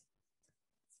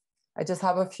 I just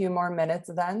have a few more minutes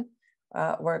then.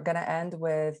 We're going to end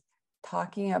with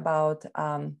talking about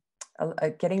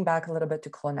getting back a little bit to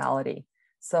clonality.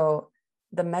 So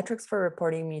the metrics for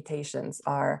reporting mutations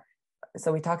are,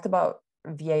 so we talked about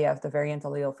VAF, the variant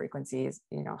allele frequencies,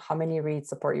 how many reads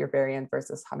support your variant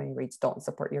versus how many reads don't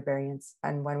support your variants.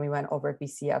 And when we went over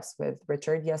VCFs with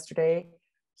Richard yesterday,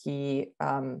 he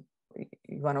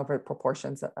went over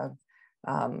proportions of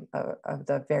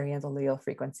the variant allele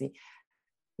frequency.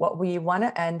 What we want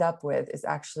to end up with is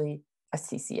actually a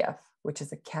CCF, which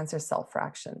is a cancer cell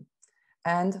fraction,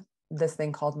 and this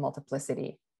thing called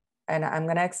multiplicity. And I'm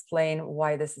going to explain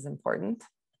why this is important.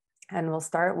 And we'll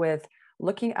start with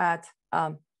looking at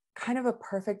kind of a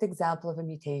perfect example of a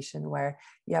mutation where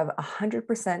you have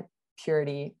 100%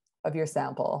 purity of your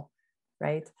sample,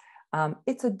 right?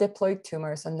 It's a diploid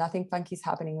tumor, so nothing funky is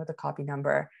happening with the copy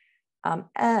number.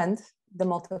 And the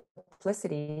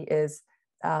multiplicity is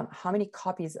how many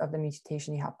copies of the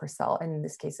mutation you have per cell. And in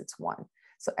this case, it's 1.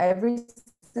 So every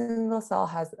single cell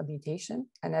has a mutation,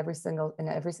 and in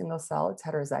every single cell, it's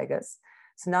heterozygous.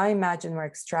 So now imagine we're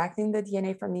extracting the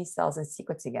DNA from these cells and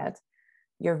sequencing it.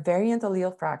 Your variant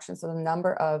allele fraction, so the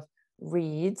number of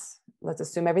reads, let's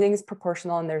assume everything is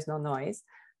proportional and there's no noise.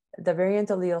 The variant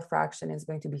allele fraction is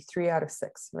going to be 3 out of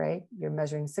 6, right? You're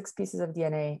measuring 6 pieces of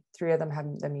DNA, 3 of them have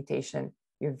the mutation.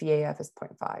 Your VAF is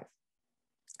 0.5.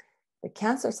 The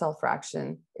cancer cell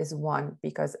fraction is 1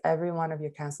 because every one of your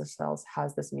cancer cells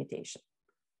has this mutation.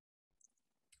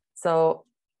 So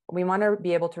we want to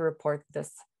be able to report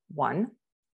this 1.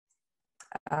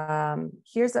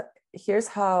 Here's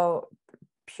how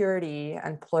purity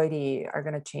and ploidy are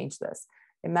going to change this.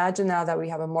 Imagine now that we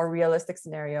have a more realistic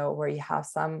scenario where you have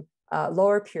some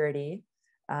lower purity.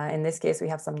 In this case, we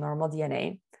have some normal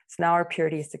DNA. So now our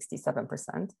purity is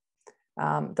 67%.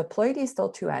 The ploidy is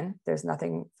still 2n. There's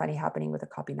nothing funny happening with the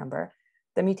copy number.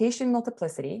 The mutation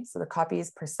multiplicity, so the copies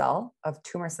per cell of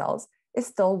tumor cells, is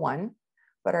still 1,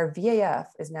 but our VAF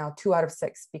is now 2 out of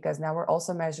 6 because now we're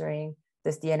also measuring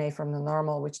this DNA from the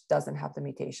normal, which doesn't have the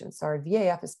mutation. So our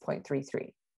VAF is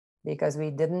 0.33 because we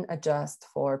didn't adjust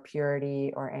for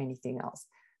purity or anything else.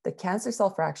 The cancer cell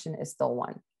fraction is still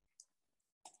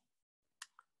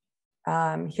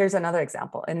 1. Here's another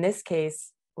example. In this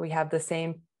case, we have the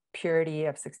same purity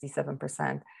of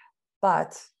 67%,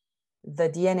 but the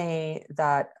DNA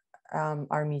that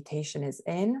our mutation is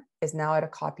in is now at a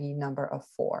copy number of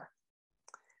 4.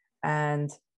 And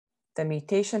the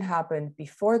mutation happened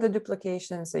before the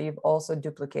duplication, so you've also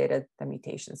duplicated the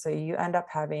mutation. So you end up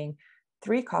having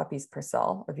 3 copies per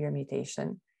cell of your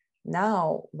mutation.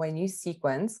 Now, when you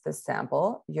sequence the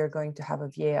sample, you're going to have a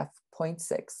VAF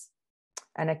 0.6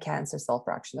 and a cancer cell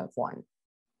fraction of 1.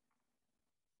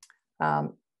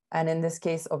 And in this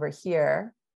case over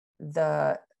here,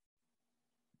 the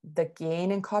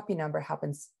gain in copy number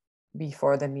happens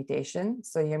before the mutation.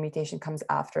 So your mutation comes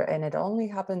after, and it only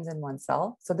happens in 1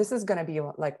 cell. So this is going to be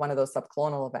like one of those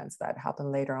subclonal events that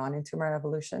happen later on in tumor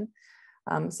evolution.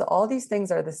 So all these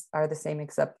things are the same,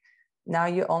 except now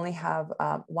you only have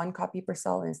 1 copy per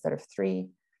cell instead of 3.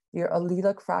 Your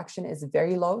allelic fraction is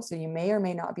very low, so you may or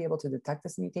may not be able to detect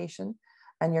this mutation.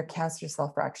 And your cancer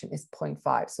cell fraction is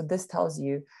 0.5. So this tells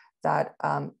you that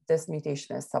this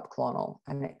mutation is subclonal,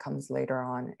 and it comes later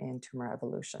on in tumor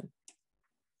evolution.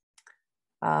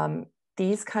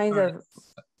 These kinds of...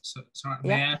 So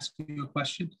may I ask you a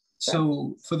question? Sure.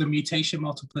 So for the mutation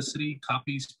multiplicity,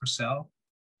 copies per cell,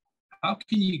 how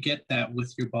can you get that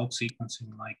with your bulk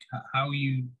sequencing? Like, how are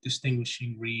you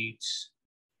distinguishing reads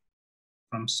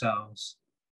from cells?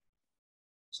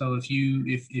 So if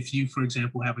you, for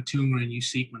example, have a tumor and you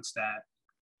sequence that,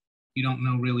 you don't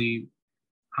know really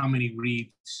how many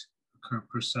reads occur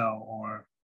per cell, or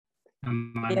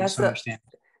am I misunderstanding?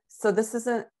 So this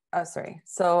isn't, sorry.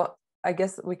 So I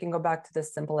guess we can go back to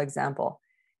this simple example.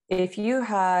 If you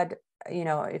had,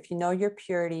 if you know your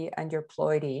purity and your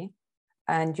ploidy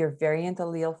and your variant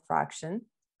allele fraction,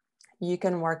 you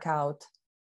can work out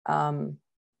the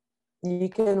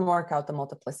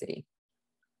multiplicity.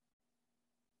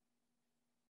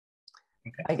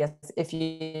 Okay. I guess if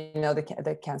you know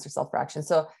the cancer cell fraction.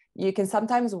 So you can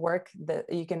sometimes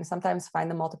you can sometimes find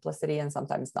the multiplicity and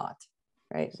sometimes not,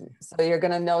 right? So you're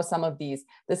going to know some of these.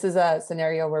 This is a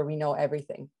scenario where we know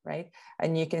everything, right?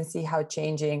 And you can see how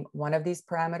changing one of these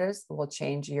parameters will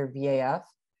change your VAF.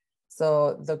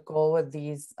 So the goal with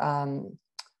these,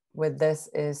 with this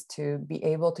is to be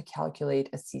able to calculate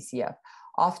a CCF.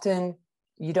 Often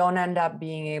you don't end up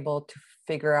being able to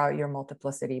figure out your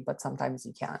multiplicity, but sometimes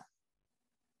you can.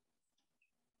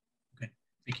 Okay,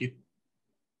 thank you.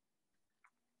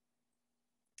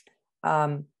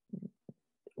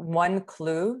 One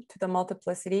clue to the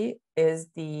multiplicity is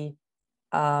the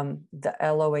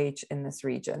LOH in this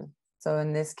region. So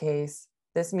in this case,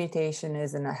 this mutation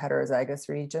is in a heterozygous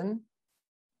region,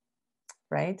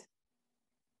 right?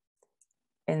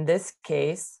 In this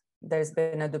case, there's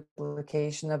been a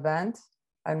duplication event,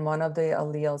 and one of the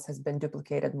alleles has been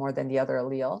duplicated more than the other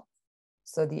allele.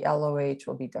 So the LOH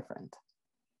will be different.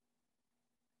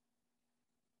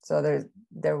 So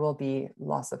there will be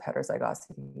loss of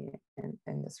heterozygosity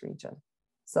in this region.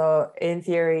 So in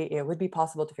theory, it would be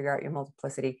possible to figure out your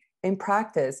multiplicity. In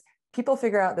practice, people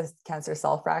figure out this cancer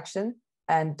cell fraction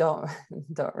and don't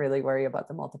really worry about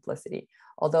the multiplicity,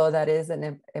 although that is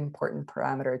an important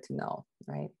parameter to know,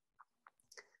 right?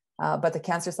 But the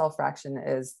cancer cell fraction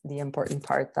is the important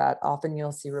part that often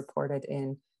you'll see reported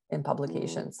in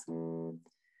publications.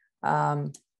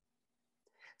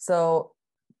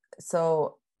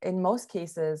 So in most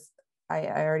cases, I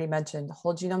already mentioned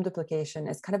whole genome duplication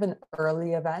is kind of an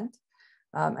early event.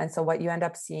 And so what you end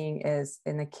up seeing is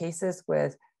in the cases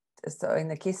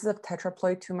of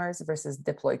tetraploid tumors versus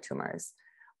diploid tumors,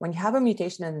 when you have a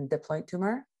mutation in a diploid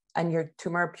tumor and your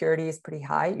tumor purity is pretty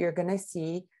high, you're going to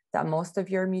see that most of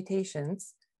your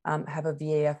mutations have a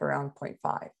VAF around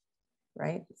 0.5,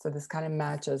 right? So this kind of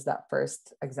matches that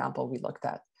first example we looked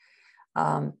at.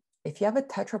 If you have a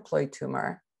tetraploid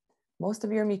tumor, most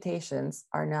of your mutations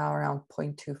are now around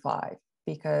 0.25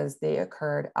 because they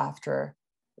occurred after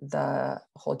the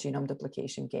whole genome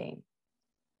duplication gain.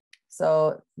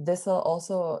 So this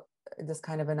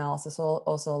kind of analysis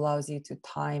also allows you to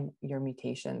time your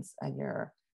mutations and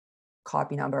your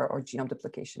copy number or genome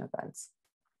duplication events.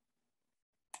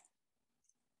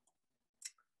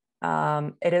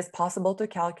 It is possible to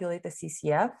calculate the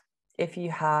CCF if you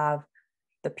have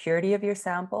the purity of your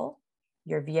sample,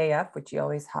 your VAF, which you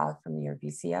always have from your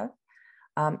VCF,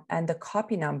 and the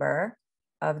copy number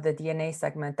of the DNA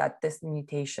segment that this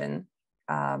mutation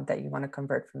that you want to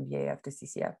convert from VAF to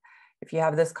CCF. If you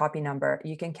have this copy number,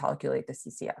 you can calculate the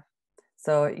CCF.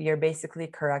 So you're basically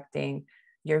correcting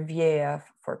your VAF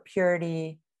for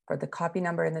purity, for the copy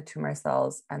number in the tumor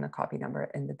cells, and the copy number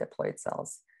in the diploid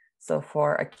cells. So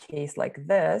for a case like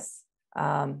this,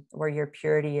 where your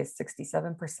purity is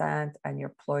 67% and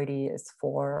your ploidy is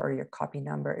 4, or your copy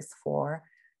number is 4,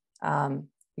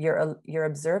 your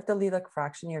observed allelic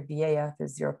fraction, your VAF,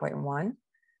 is 0.1,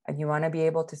 and you want to be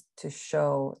able to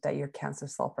show that your cancer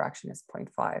cell fraction is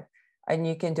 0.5. And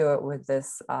you can do it with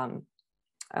this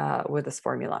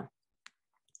formula.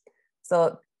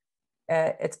 So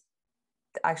it's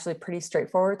actually pretty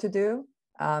straightforward to do.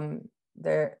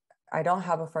 I don't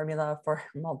have a formula for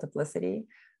multiplicity,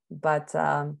 but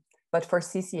for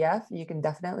CCF, you can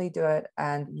definitely do it.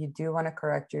 And you do want to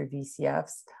correct your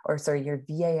VCFs, or sorry, your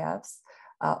VAFs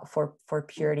for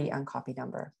purity and copy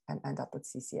number, and end up with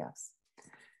CCFs.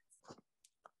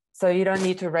 So you don't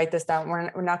need to write this down.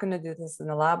 We're not going to do this in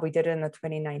the lab. We did it in the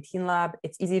 2019 lab.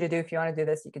 It's easy to do. If you want to do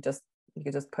this, you could just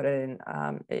put it in.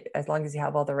 As long as you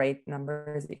have all the right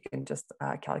numbers, you can just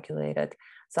calculate it.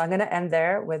 So I'm going to end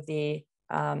there with the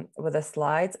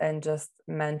slides, and just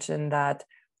mention that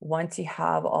once you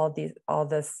have all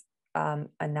this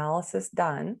analysis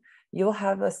done, you'll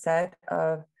have a set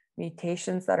of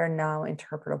mutations that are now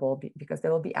interpretable, because they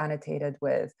will be annotated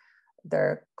with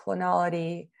their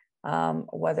clonality,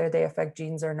 whether they affect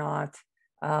genes or not.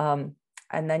 And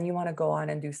then you want to go on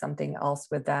and do something else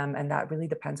with them. And that really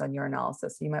depends on your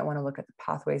analysis. You might want to look at the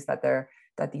pathways that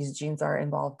these genes are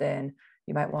involved in.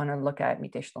 You might want to look at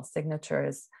mutational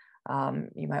signatures.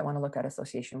 You might want to look at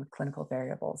association with clinical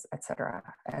variables, et cetera.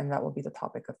 And that will be the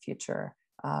topic of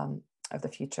the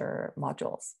future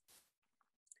modules.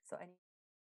 So